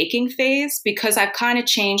a baking phase because I've kind of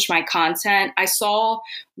changed my content. I saw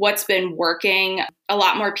what's been working. A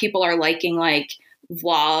lot more people are liking like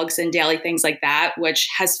vlogs and daily things like that, which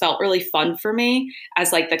has felt really fun for me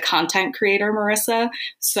as like the content creator, Marissa.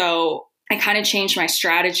 So I kind of changed my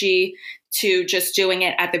strategy to just doing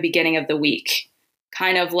it at the beginning of the week,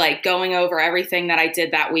 kind of like going over everything that I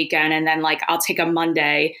did that weekend. And then like, I'll take a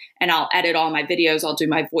Monday and I'll edit all my videos. I'll do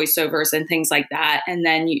my voiceovers and things like that. And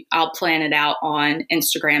then I'll plan it out on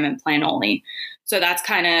Instagram and Planoly. So that's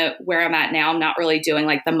kind of where I'm at now. I'm not really doing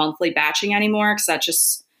like the monthly batching anymore because that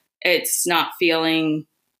just, it's not feeling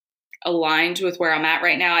aligned with where I'm at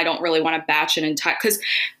right now. I don't really want to batch an entire, because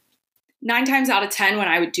 9 times out of 10, when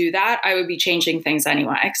I would do that, I would be changing things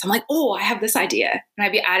anyway. Because I'm like, oh, I have this idea. And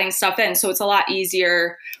I'd be adding stuff in. So it's a lot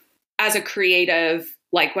easier as a creative,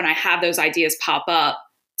 like when I have those ideas pop up,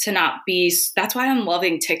 to not be, that's why I'm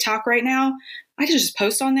loving TikTok right now. I can just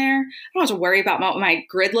post on there. I don't have to worry about what my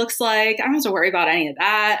grid looks like. I don't have to worry about any of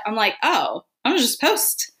that. I'm like, oh, I'm gonna just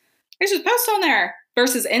post. I just post on there.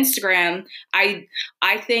 Versus Instagram, I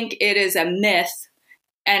think it is a myth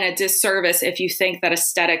and a disservice if you think that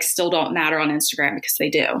aesthetics still don't matter on Instagram, because they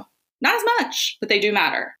do. Not as much, but they do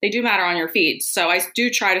matter. They do matter on your feed. So I do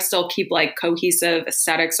try to still keep like cohesive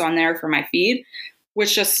aesthetics on there for my feed,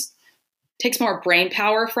 which just takes more brain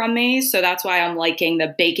power from me. So that's why I'm liking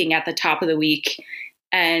the baking at the top of the week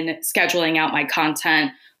and scheduling out my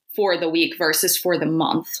content for the week versus for the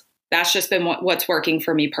month. That's just been what's working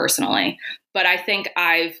for me personally. But I think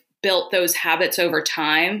I've built those habits over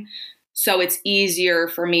time. So it's easier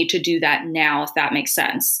for me to do that now, if that makes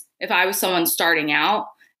sense. If I was someone starting out,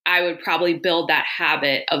 I would probably build that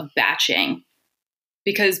habit of batching,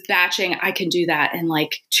 because batching, I can do that in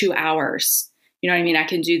like 2 hours. You know what I mean? I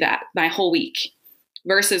can do that my whole week,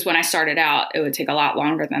 versus when I started out, it would take a lot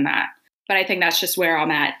longer than that. But I think that's just where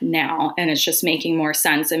I'm at now. And it's just making more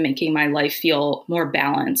sense and making my life feel more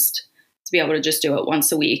balanced. It's to be able to just do it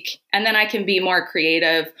once a week. And then I can be more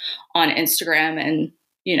creative on Instagram and,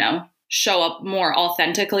 show up more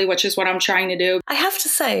authentically, which is what I'm trying to do. I have to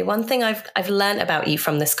say, one thing I've learned about you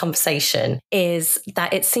from this conversation is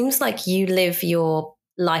that it seems like you live your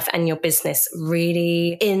life and your business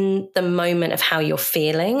really in the moment of how you're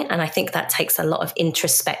feeling. And I think that takes a lot of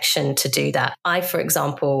introspection to do that. I, for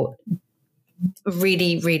example,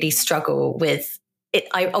 really, really struggle with it.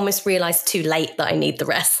 I almost realized too late that I need the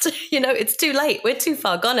rest. It's too late. We're too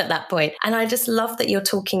far gone at that point. And I just love that you're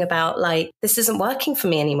talking about this isn't working for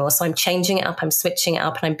me anymore. So I'm changing it up. I'm switching it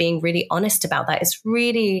up and I'm being really honest about that. It's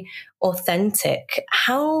really authentic.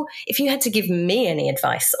 If you had to give me any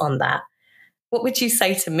advice on that, what would you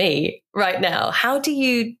say to me right now? How do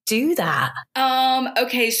you do that?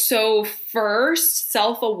 Okay. So first,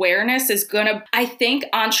 self-awareness is I think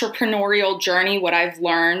entrepreneurial journey, what I've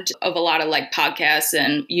learned of a lot of podcasts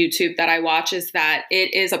and YouTube that I watch is that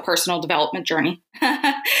it is a personal development journey.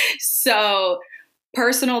 So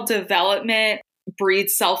personal development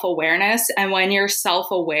breeds self-awareness. And when you're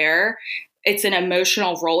self-aware, it's an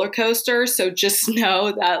emotional roller coaster. So just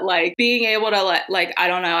know that being able to I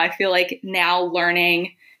don't know, I feel like now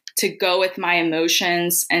learning to go with my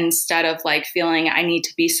emotions instead of feeling I need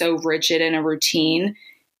to be so rigid in a routine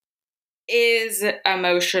is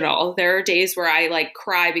emotional. There are days where I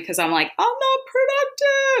cry because I'm I'm not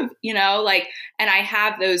productive, and I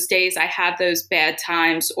have those days, I have those bad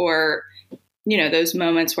times or, those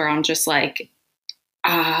moments where I'm just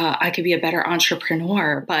I could be a better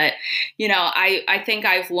entrepreneur. But, I think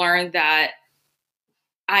I've learned that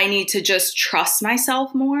I need to just trust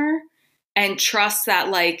myself more and trust that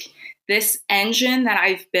this engine that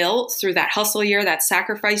I've built through that hustle year, that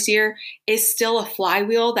sacrifice year is still a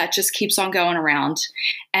flywheel that just keeps on going around.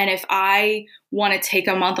 And if I want to take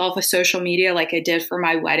a month off of social media like I did for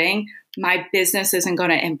my wedding, my business isn't going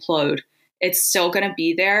to implode. It's still going to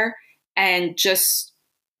be there. And just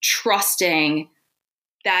trusting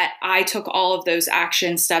that I took all of those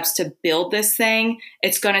action steps to build this thing,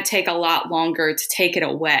 it's going to take a lot longer to take it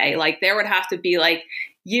away. There would have to be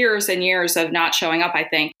years and years of not showing up, I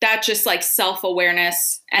think. That just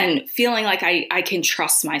self-awareness and feeling I can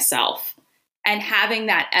trust myself and having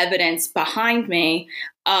that evidence behind me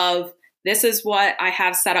of this is what I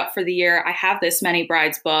have set up for the year. I have this many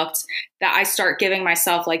brides booked, that I start giving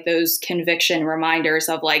myself those conviction reminders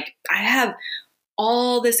of I have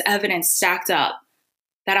all this evidence stacked up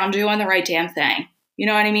that I'm doing the right damn thing. You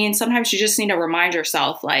know what I mean? Sometimes you just need to remind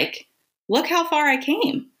yourself, look how far I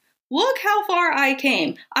came. Look how far I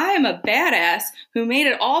came. I am a badass who made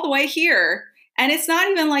it all the way here. And it's not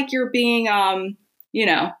even you're being,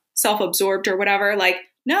 self-absorbed or whatever.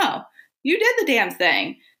 No, you did the damn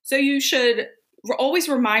thing. So you should always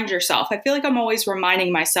remind yourself. I feel I'm always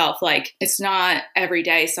reminding myself, it's not every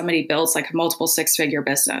day somebody builds a multiple six-figure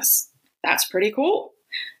business. That's pretty cool.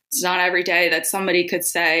 It's not every day that somebody could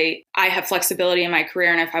say, I have flexibility in my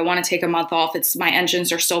career. And if I want to take a month off, my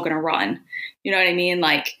engines are still going to run. You know what I mean?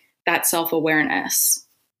 That self-awareness.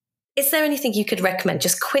 Is there anything you could recommend?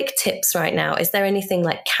 Just quick tips right now. Is there anything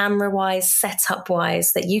camera-wise,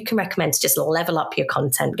 setup-wise that you can recommend to just level up your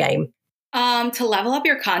content game? To level up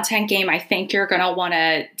your content game, I think you're going to want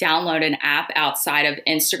to download an app outside of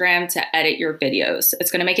Instagram to edit your videos.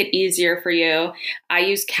 It's going to make it easier for you. I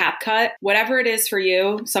use CapCut. Whatever it is for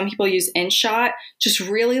you, some people use InShot. Just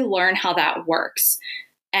really learn how that works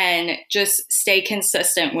and just stay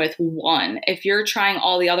consistent with one. If you're trying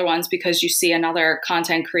all the other ones because you see another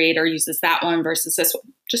content creator uses that one versus this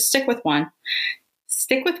one, just stick with one.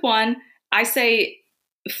 Stick with one. I say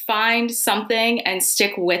find something and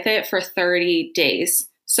stick with it for 30 days.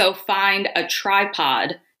 So find a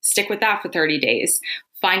tripod, stick with that for 30 days.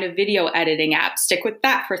 Find a video editing app, stick with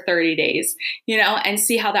that for 30 days, and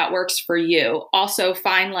see how that works for you. Also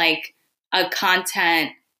find a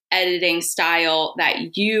content editing style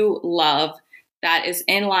that you love that is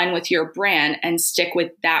in line with your brand and stick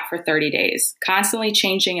with that for 30 days. Constantly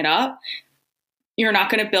changing it up. You're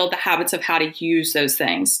not going to build the habits of how to use those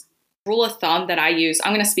things. Rule of thumb that I use,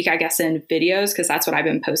 I'm going to speak, I guess, in videos because that's what I've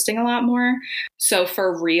been posting a lot more. So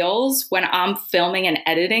for reels, when I'm filming and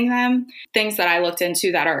editing them, things that I looked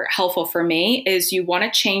into that are helpful for me is you want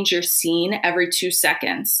to change your scene every 2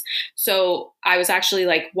 seconds. So I was actually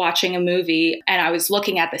watching a movie and I was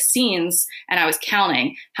looking at the scenes and I was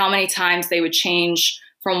counting how many times they would change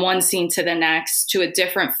from one scene to the next, to a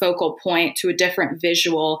different focal point, to a different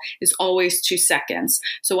visual is always 2 seconds.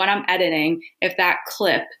 So when I'm editing, if that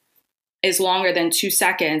clip is longer than 2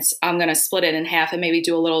 seconds, I'm going to split it in half and maybe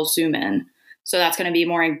do a little zoom in. So that's going to be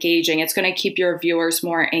more engaging. It's going to keep your viewers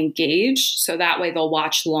more engaged. So that way they'll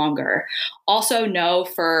watch longer. Also know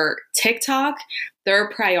for TikTok, their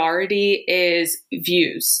priority is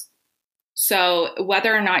views. So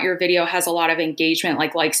whether or not your video has a lot of engagement,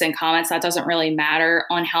 like likes and comments, that doesn't really matter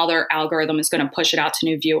on how their algorithm is going to push it out to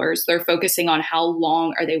new viewers. They're focusing on how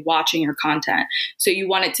long are they watching your content. So you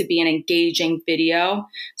want it to be an engaging video.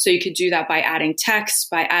 So you could do that by adding text,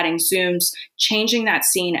 by adding zooms, changing that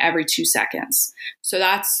scene every 2 seconds. So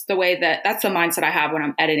that's the mindset I have when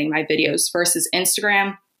I'm editing my videos versus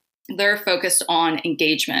Instagram. They're focused on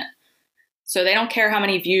engagement. So they don't care how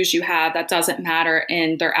many views you have. That doesn't matter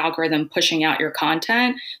in their algorithm pushing out your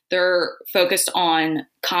content. They're focused on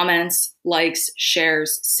comments, likes,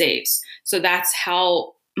 shares, saves. So that's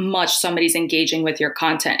how much somebody's engaging with your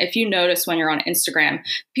content. If you notice when you're on Instagram,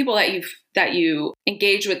 people that you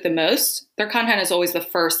engage with the most, their content is always the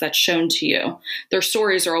first that's shown to you. Their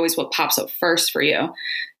stories are always what pops up first for you.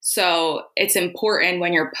 So it's important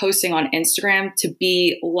when you're posting on Instagram to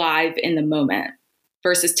be live in the moment.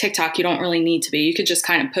 Versus TikTok, you don't really need to be. You could just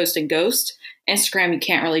kind of post and ghost. Instagram, you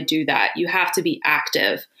can't really do that. You have to be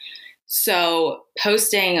active. So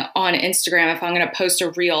posting on Instagram, if I'm going to post a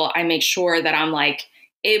reel, I make sure that I'm like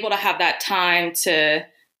able to have that time to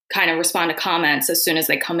kind of respond to comments as soon as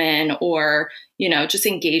they come in, or, just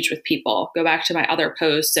engage with people. Go back to my other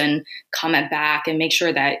posts and comment back and make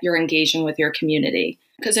sure that you're engaging with your community.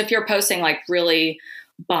 Because if you're posting like really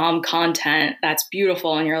bomb content that's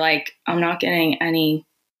beautiful and you're like, I'm not getting any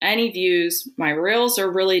views, my reels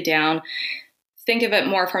are really down, think of it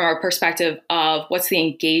more from a perspective of what's the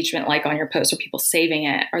engagement like on your post? Are people saving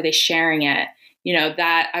it? Are they sharing it?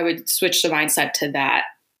 That I would switch the mindset to that.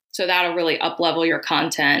 So that'll really up level your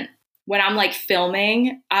content. When I'm like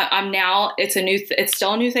filming, it's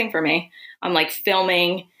still a new thing for me. I'm like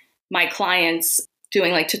filming my clients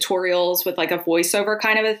doing like tutorials with like a voiceover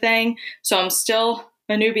kind of a thing. So I'm still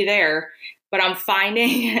a newbie there, but I'm finding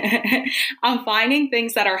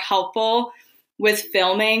things that are helpful with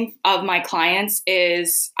filming of my clients.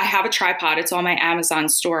 Is I have a tripod. It's on my Amazon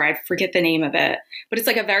store. I forget the name of it, but it's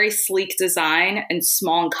like a very sleek design and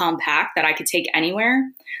small and compact that I could take anywhere.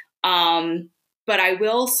 But I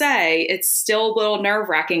will say it's still a little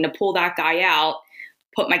nerve-wracking to pull that guy out,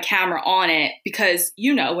 put my camera on it, because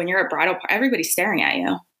when you're at bridal party, everybody's staring at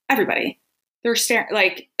you. Everybody. They're staring,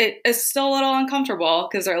 like, it's still a little uncomfortable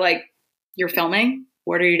because they're like, you're filming?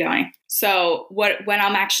 What are you doing? So when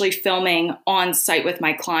I'm actually filming on site with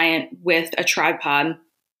my client with a tripod,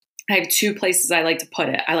 I have 2 places I like to put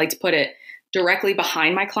it. I like to put it directly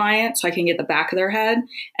behind my client so I can get the back of their head.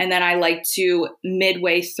 And then I like to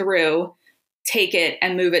midway through take it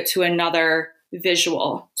and move it to another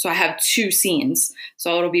visual. So I have 2 scenes.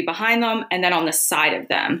 So it'll be behind them and then on the side of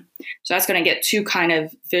them. So that's going to get 2 kind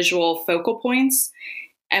of visual focal points.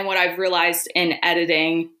 And what I've realized in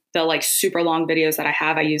editing the like super long videos that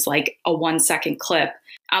I use like a 1-second clip,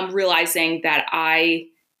 I'm realizing that I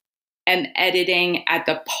am editing at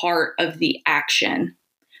the part of the action.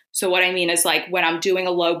 So what I mean is like when I'm doing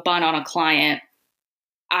a low bun on a client,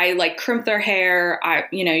 I like crimp their hair,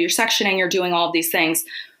 you're sectioning, you're doing all of these things.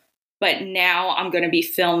 But now I'm going to be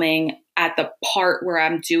filming at the part where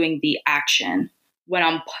I'm doing the action, when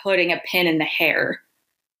I'm putting a pin in the hair,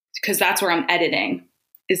 because that's where I'm editing,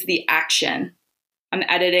 is the action. I'm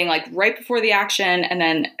editing like right before the action. And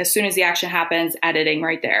then as soon as the action happens, editing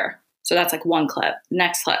right there. So that's like one clip.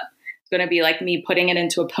 Next clip is going to be like me putting it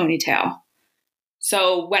into a ponytail.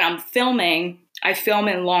 So when I'm filming, I film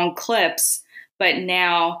in long clips, but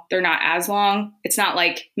now they're not as long. It's not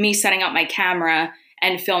like me setting up my camera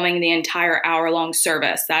and filming the entire hour-long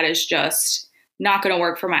service. That is just not going to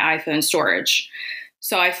work for my iPhone storage.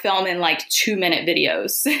 So I film in like 2-minute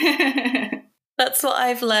videos. That's what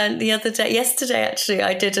I've learned the other day. Yesterday, actually,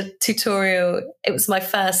 I did a tutorial. It was my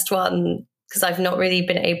first one because I've not really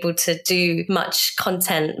been able to do much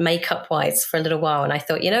content makeup-wise for a little while. And I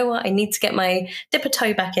thought, you know what? I need to dip a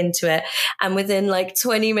toe back into it. And within like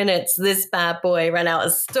 20 minutes, this bad boy ran out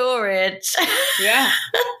of storage. Yeah.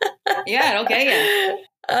 Yeah, it'll get you.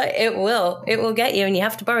 It will get you, and you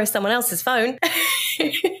have to borrow someone else's phone.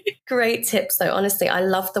 Great tips though. Honestly, I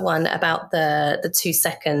love the one about the 2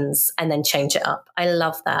 seconds and then change it up. I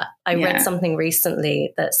love that. I read something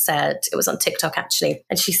recently that said, it was on TikTok actually,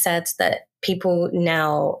 and she said that people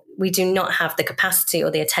now, we do not have the capacity or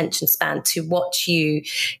the attention span to watch you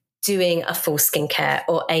doing a full skincare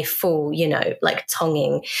or a full, like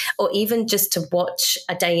tonguing, or even just to watch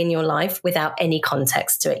a day in your life without any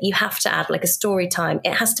context to it. You have to add like a story time.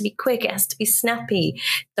 It has to be quick. It has to be snappy.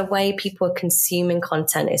 The way people are consuming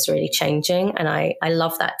content is really changing. And I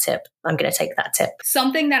love that tip. I'm going to take that tip.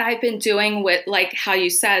 Something that I've been doing with, like how you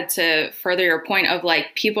said, to further your point of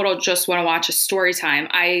like, people don't just want to watch a story time.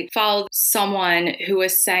 I followed someone who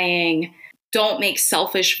was saying, don't make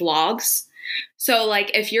selfish vlogs. So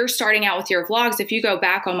like if you're starting out with your vlogs, if you go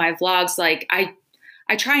back on my vlogs, like I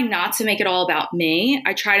try not to make it all about me.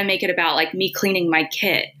 I try to make it about like me cleaning my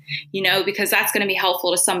kit, because that's going to be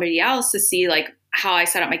helpful to somebody else to see like how I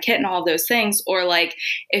set up my kit and all of those things. Or like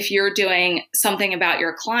if you're doing something about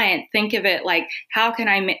your client, think of it like, how can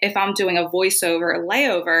if I'm doing a voiceover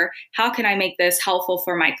layover, how can I make this helpful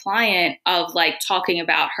for my client of like talking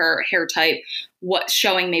about her hair type,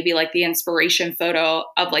 showing maybe like the inspiration photo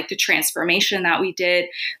of like the transformation that we did.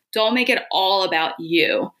 Don't make it all about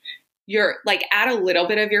you. You're like, add a little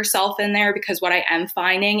bit of yourself in there, because what I am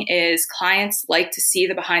finding is clients like to see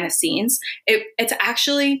the behind the scenes. It's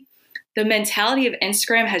actually, the mentality of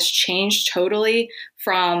Instagram has changed totally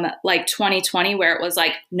from like 2020, where it was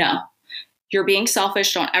like, no, you're being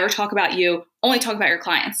selfish. Don't ever talk about you. Only talk about your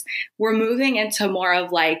clients. We're moving into more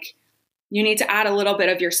of like, you need to add a little bit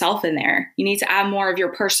of yourself in there. You need to add more of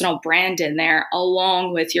your personal brand in there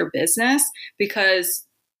along with your business, because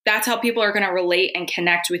that's how people are going to relate and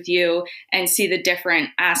connect with you and see the different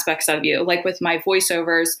aspects of you. Like with my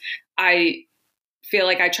voiceovers, I feel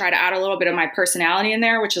like I try to add a little bit of my personality in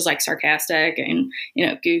there, which is like sarcastic and,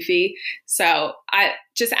 goofy. So I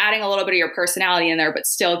just adding a little bit of your personality in there, but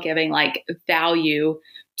still giving like value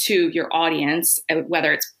to your audience,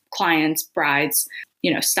 whether it's clients, brides,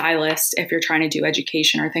 stylists, if you're trying to do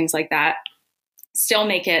education or things like that. Still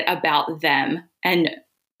make it about them and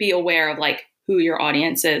be aware of like who your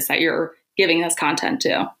audience is that you're giving this content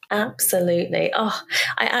to. Absolutely. Oh,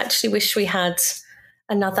 I actually wish we had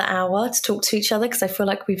another hour to talk to each other, because I feel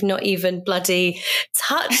like we've not even bloody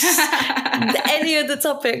touched any of the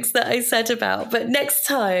topics that I said about. But next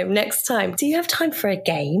time, do you have time for a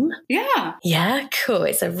game? Yeah. Yeah, cool.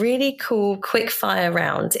 It's a really cool quick fire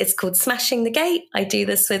round. It's called Smashing the Gate. I do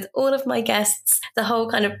this with all of my guests. The whole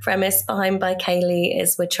kind of premise behind by Kaylee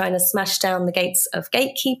is we're trying to smash down the gates of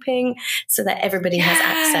gatekeeping so that everybody has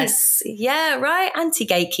access. Yeah, right?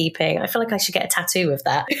 Anti-gatekeeping. I feel like I should get a tattoo of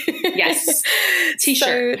that. Yes. T-shirt.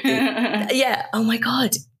 Yeah. Oh my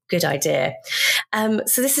God. Good idea.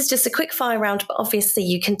 So this is just a quick fire round, but obviously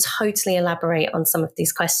you can totally elaborate on some of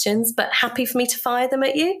these questions, but happy for me to fire them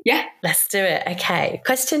at you? Yeah. Let's do it. Okay.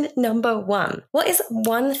 Question number 1. What is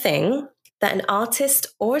one thing that an artist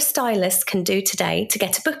or a stylist can do today to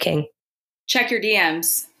get a booking? Check your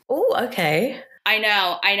DMs. Oh, okay. I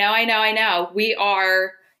know. We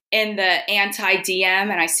are in the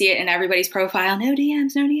anti-DM, and I see it in everybody's profile. No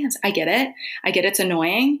DMs. I get it. It's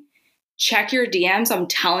annoying. Check your DMs. I'm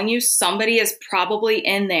telling you, somebody is probably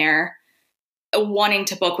in there wanting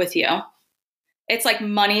to book with you. It's like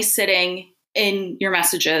money sitting in your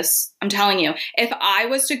messages. I'm telling you, if I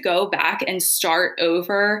was to go back and start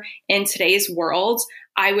over in today's world,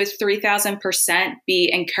 I would 3000% be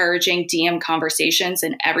encouraging DM conversations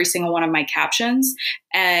in every single one of my captions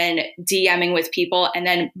and DMing with people and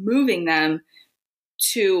then moving them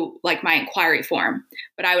to like my inquiry form.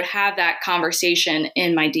 But I would have that conversation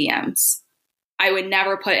in my DMs. I would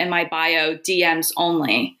never put in my bio DMs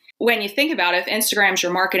only. When you think about it, if Instagram's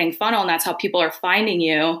your marketing funnel and that's how people are finding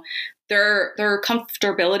you, their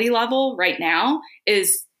comfortability level right now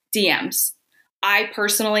is DMs. I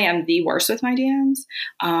personally am the worst with my DMs.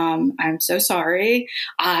 I'm so sorry.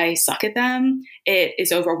 I suck at them. It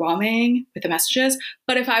is overwhelming with the messages.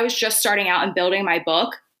 But if I was just starting out and building my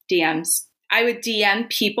book, DMs. I would DM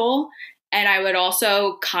people, and I would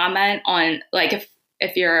also comment on, like, if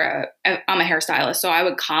I'm a hairstylist, so I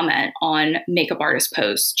would comment on makeup artist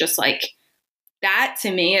posts. Just like that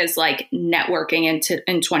to me is like networking in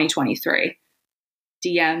 2023.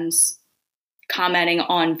 DMs, commenting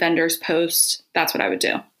on vendors' posts. That's what I would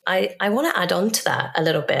do. I want to add on to that a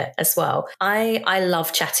little bit as well. I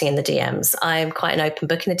love chatting in the DMs. I'm quite an open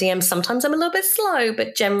book in the DMs. Sometimes I'm a little bit slow,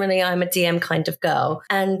 but generally I'm a DM kind of girl.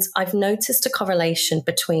 And I've noticed a correlation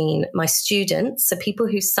between my students, so people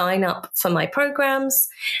who sign up for my programs,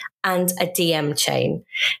 and a DM chain.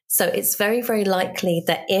 So it's very, very likely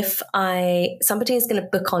that if somebody is going to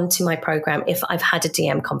book onto my program, if I've had a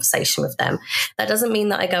DM conversation with them, that doesn't mean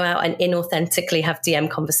that I go out and inauthentically have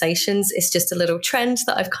DM conversations. It's just a little trend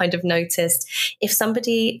that I've kind of noticed. If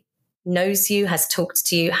somebody knows you, has talked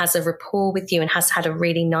to you, has a rapport with you, and has had a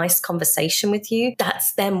really nice conversation with you,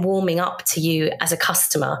 that's them warming up to you as a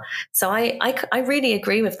customer. So I really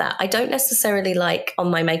agree with that. I don't necessarily like, on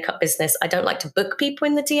my makeup business, I don't like to book people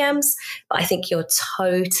in the DMs, but I think you're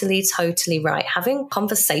totally right. Having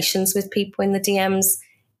conversations with people in the DMs,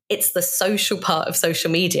 it's the social part of social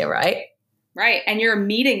media, right? Right. And you're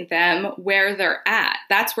meeting them where they're at.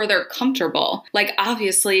 That's where they're comfortable. Like,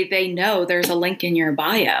 obviously, they know there's a link in your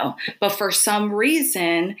bio, but for some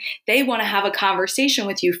reason, they want to have a conversation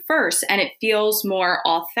with you first, and it feels more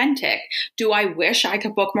authentic. Do I wish I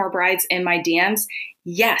could book more brides in my DMs?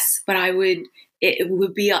 Yes, but it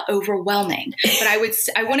would be overwhelming. But I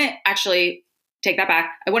wouldn't actually take that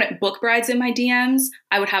back. I wouldn't book brides in my DMs.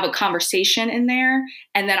 I would have a conversation in there,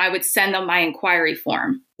 and then I would send them my inquiry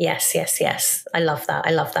form. Yes. I love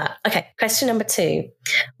that. Okay. Question number 2.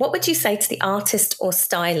 What would you say to the artist or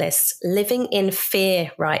stylist living in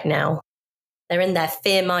fear right now? They're in their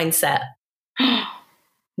fear mindset.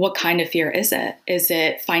 What kind of fear is it? Is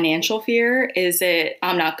it financial fear? Is it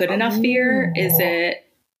I'm not good enough fear? Is it,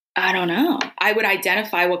 I don't know. I would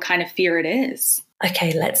identify what kind of fear it is.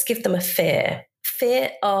 Okay, let's give them a fear. Fear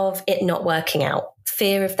of it not working out.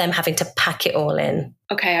 Fear of them having to pack it all in.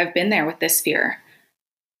 Okay, I've been there with this fear.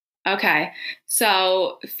 Okay,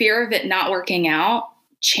 so fear of it not working out,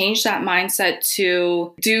 change that mindset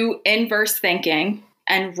to do inverse thinking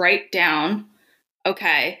and write down,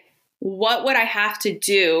 okay, what would I have to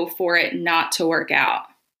do for it not to work out?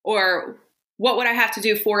 Or what would I have to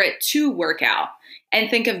do for it to work out?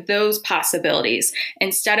 And think of those possibilities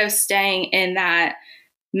instead of staying in that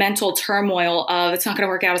mental turmoil of it's not going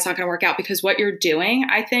to work out, because what you're doing,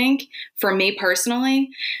 I think, for me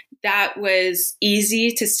personally, that was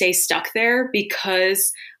easy to stay stuck there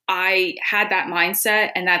because I had that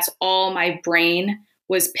mindset and that's all my brain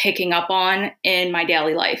was picking up on in my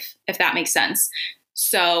daily life, if that makes sense.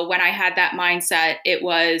 So when I had that mindset, it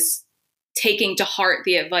was taking to heart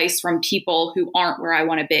the advice from people who aren't where I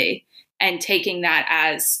want to be and taking that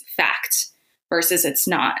as fact versus it's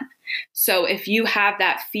not. So if you have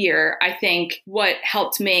that fear, I think what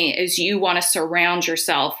helped me is you want to surround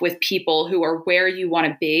yourself with people who are where you want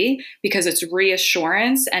to be, because it's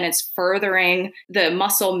reassurance and it's furthering the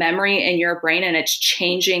muscle memory in your brain, and it's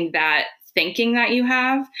changing that thinking that you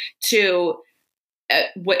have to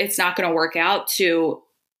what it's not going to work out to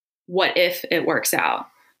what if it works out.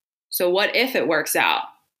 So what if it works out?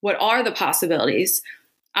 What are the possibilities?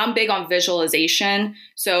 I'm big on visualization.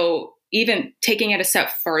 So even taking it a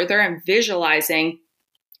step further and visualizing,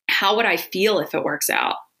 how would I feel if it works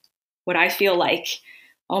out? Would I feel like,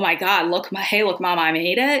 oh my God, look, mama, I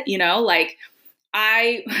made it. You know, like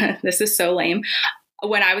this is so lame.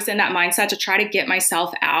 When I was in that mindset to try to get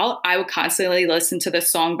myself out, I would constantly listen to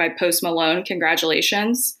this song by Post Malone,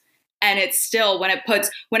 Congratulations. And it's still, when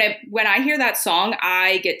I hear that song,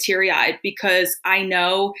 I get teary-eyed because I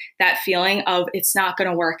know that feeling of it's not going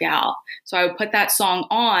to work out. So I would put that song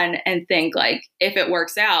on and think, like, if it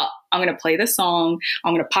works out, I'm going to play the song.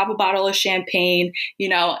 I'm going to pop a bottle of champagne, you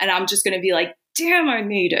know, and I'm just going to be like, damn, I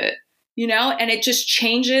made it, you know, and it just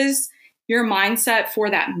changes your mindset for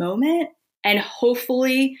that moment. And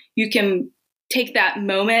hopefully you can take that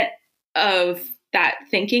moment of that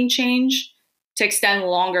thinking change to extend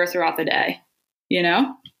longer throughout the day, you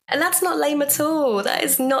know? And that's not lame at all. That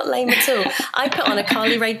is not lame at all. I put on a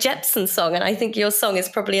Carly Rae Jepsen song, and I think your song is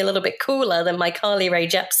probably a little bit cooler than my Carly Rae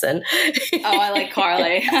Jepsen. Oh, I like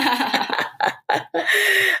Carly.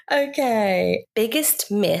 Okay. Biggest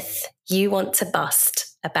myth you want to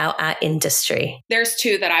bust about our industry? There's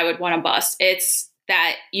 2 that I would want to bust. It's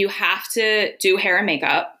that you have to do hair and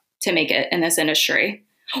makeup to make it in this industry.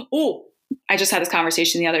 Oh, I just had this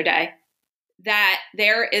conversation the other day. That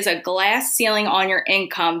there is a glass ceiling on your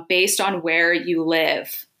income based on where you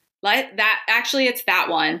live. Like that, actually, it's that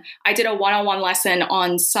one. I did a one-on-one lesson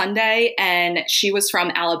on Sunday, and she was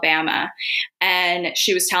from Alabama, and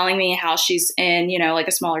she was telling me how she's in, you know, like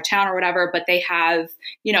a smaller town or whatever, but they have,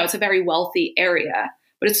 you know, it's a very wealthy area,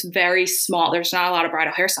 but it's very small. There's not a lot of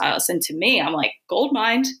bridal hairstylists. And to me, I'm like, gold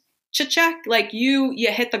mine. Check, like you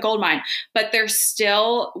hit the gold mine. But there's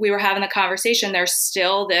still, we were having the conversation, there's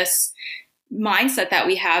still this mindset that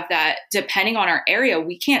we have that depending on our area,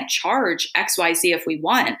 we can't charge XYZ if we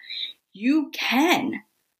want. You can,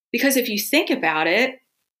 because if you think about it,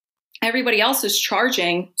 everybody else is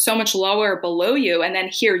charging so much lower below you. And then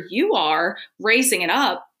here you are raising it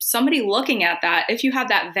up. Somebody looking at that, if you have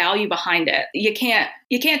that value behind it, you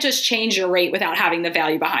can't just change your rate without having the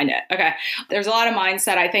value behind it. Okay. There's a lot of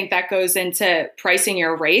mindset, I think, that goes into pricing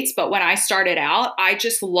your rates. But when I started out, I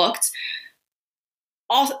just looked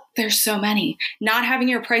Also, there's so many. Not having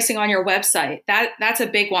your pricing on your website. That's a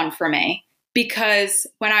big one for me. Because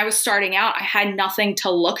when I was starting out, I had nothing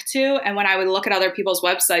to look to. And when I would look at other people's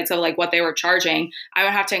websites of like what they were charging, I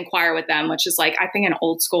would have to inquire with them, which is like, I think an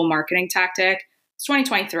old school marketing tactic. It's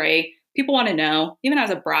 2023. People want to know. Even as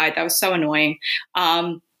a bride, that was so annoying.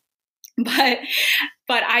 But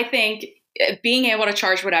I think being able to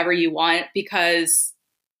charge whatever you want, because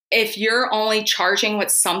if you're only charging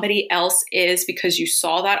what somebody else is because you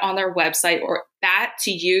saw that on their website, or that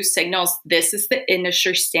to you signals this is the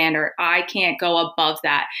industry standard, I can't go above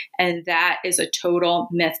that. And that is a total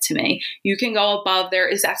myth to me. You can go above. There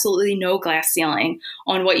is absolutely no glass ceiling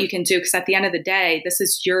on what you can do, because at the end of the day, this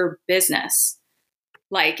is your business.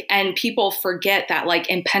 Like, and people forget that, like,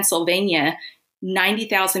 in Pennsylvania,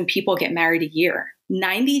 90,000 people get married a year.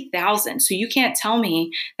 90,000. So you can't tell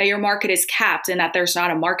me that your market is capped and that there's not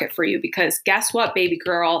a market for you, because guess what, baby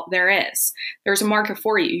girl, there is. There's a market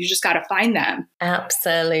for you. You just got to find them.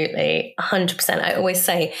 Absolutely. 100%. I always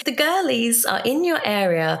say the girlies are in your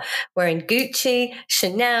area wearing Gucci,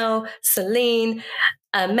 Chanel, Celine,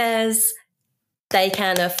 Hermes. They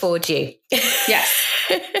can afford you. Yes.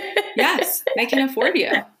 Yes, they can afford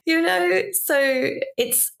you. You know, so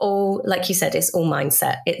it's all, like you said, it's all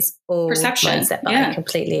mindset. It's all perception. Mindset, but I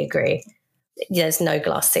completely agree. There's no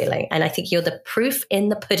glass ceiling. And I think you're the proof in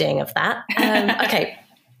the pudding of that. Okay.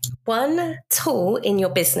 One tool in your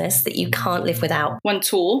business that you can't live without. One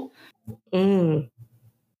tool? Oh,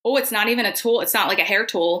 it's not even a tool. It's not like a hair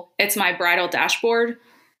tool. It's my bridal dashboard.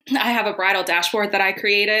 I have a bridal dashboard that I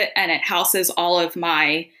created, and it houses all of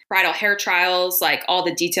my bridal hair trials, like all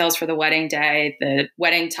the details for the wedding day, the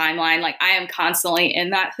wedding timeline. Like, I am constantly in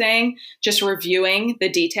that thing, just reviewing the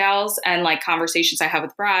details and like conversations I have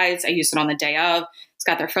with brides. I use it on the day of. It's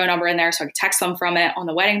got their phone number in there, so I can text them from it on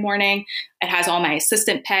the wedding morning. It has all my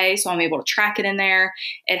assistant pay, so I'm able to track it in there.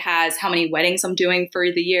 It has how many weddings I'm doing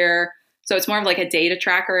for the year. So it's more of like a data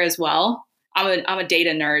tracker as well. I'm a data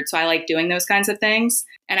nerd, so I like doing those kinds of things.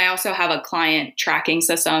 And I also have a client tracking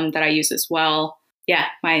system that I use as well. Yeah,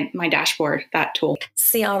 my dashboard, that tool.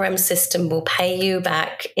 CRM system will pay you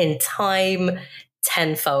back in time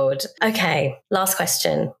tenfold. Okay, last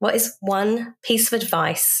question. What is one piece of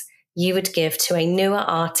advice you would give to a newer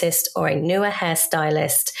artist or a newer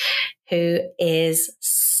hairstylist who is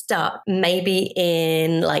stuck maybe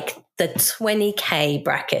in like the 20K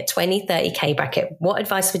bracket, 20, 30K bracket? What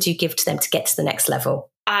advice would you give to them to get to the next level?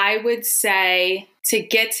 I would say to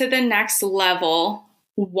get to the next level,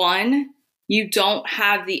 one, you don't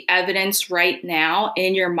have the evidence right now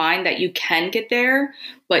in your mind that you can get there,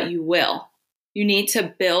 but you will. You need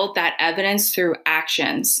to build that evidence through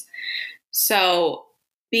actions. So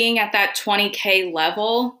being at that 20K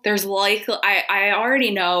level, there's likely, I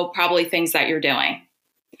already know probably things that you're doing.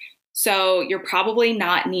 So you're probably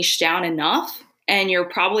not niche down enough, and you're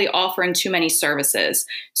probably offering too many services.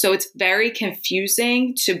 So it's very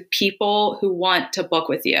confusing to people who want to book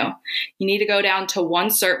with you. You need to go down to one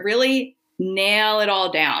really nail it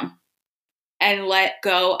all down and let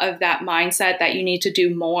go of that mindset that you need to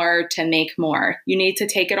do more to make more. You need to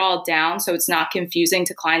take it all down so it's not confusing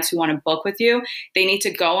to clients who want to book with you. They need to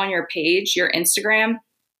go on your page, your Instagram,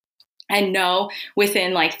 and know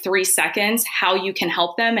within like 3 seconds how you can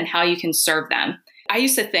help them and how you can serve them. I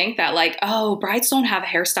used to think that like, oh, brides don't have a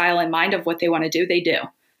hairstyle in mind of what they want to do. They do.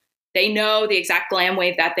 They know the exact glam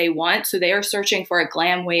wave that they want. So they are searching for a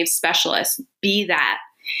glam wave specialist. Be that.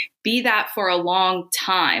 Be that for a long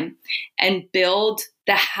time and build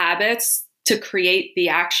the habits to create the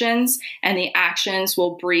actions, and the actions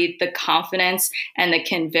will breed the confidence and the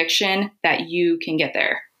conviction that you can get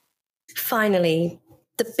there. Finally,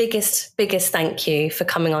 the biggest thank you for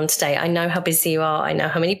coming on today. I know how busy you are. I know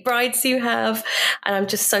how many brides you have, and I'm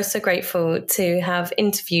just so grateful to have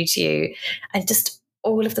interviewed you and just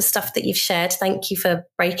all of the stuff that you've shared. Thank you for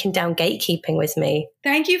breaking down gatekeeping with me.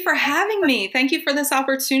 Thank you for having me. Thank you for this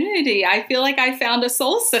opportunity. I feel like I found a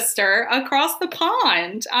soul sister across the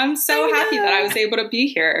pond. I'm so happy that I was able to be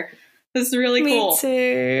here. This is really cool. Me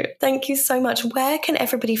too. Thank you so much. Where can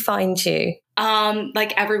everybody find you?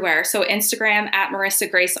 Like everywhere. So Instagram at Marissa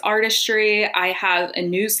Grace Artistry. I have a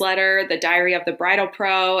newsletter, The Diary of the Bridal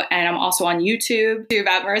Pro, and I'm also on YouTube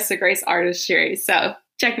at Marissa Grace Artistry. So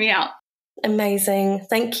check me out. Amazing.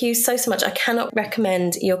 Thank you so much. I cannot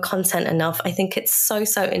recommend your content enough. I think it's so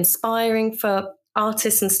inspiring for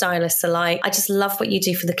artists and stylists alike. I just love what you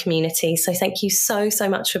do for the community. So thank you so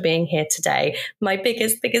much for being here today. My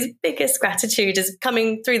biggest gratitude is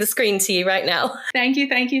coming through the screen to you right now. Thank you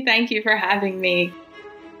for having me.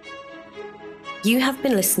 You have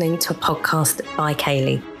been listening to a podcast by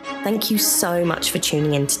Kaylee. Thank you so much for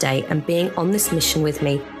tuning in today and being on this mission with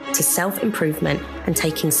me to self-improvement and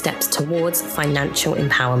taking steps towards financial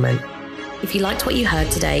empowerment. If you liked what you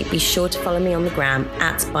heard today, be sure to follow me on the gram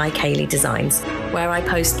 @ByKayleighDesigns, where I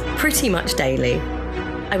post pretty much daily.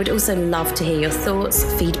 I would also love to hear your thoughts,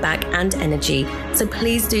 feedback, and energy, so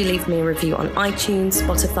please do leave me a review on iTunes,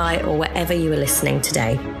 Spotify, or wherever you are listening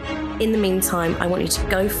today. In the meantime, I want you to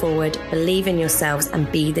go forward, believe in yourselves,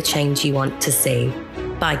 and be the change you want to see.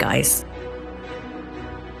 Bye, guys.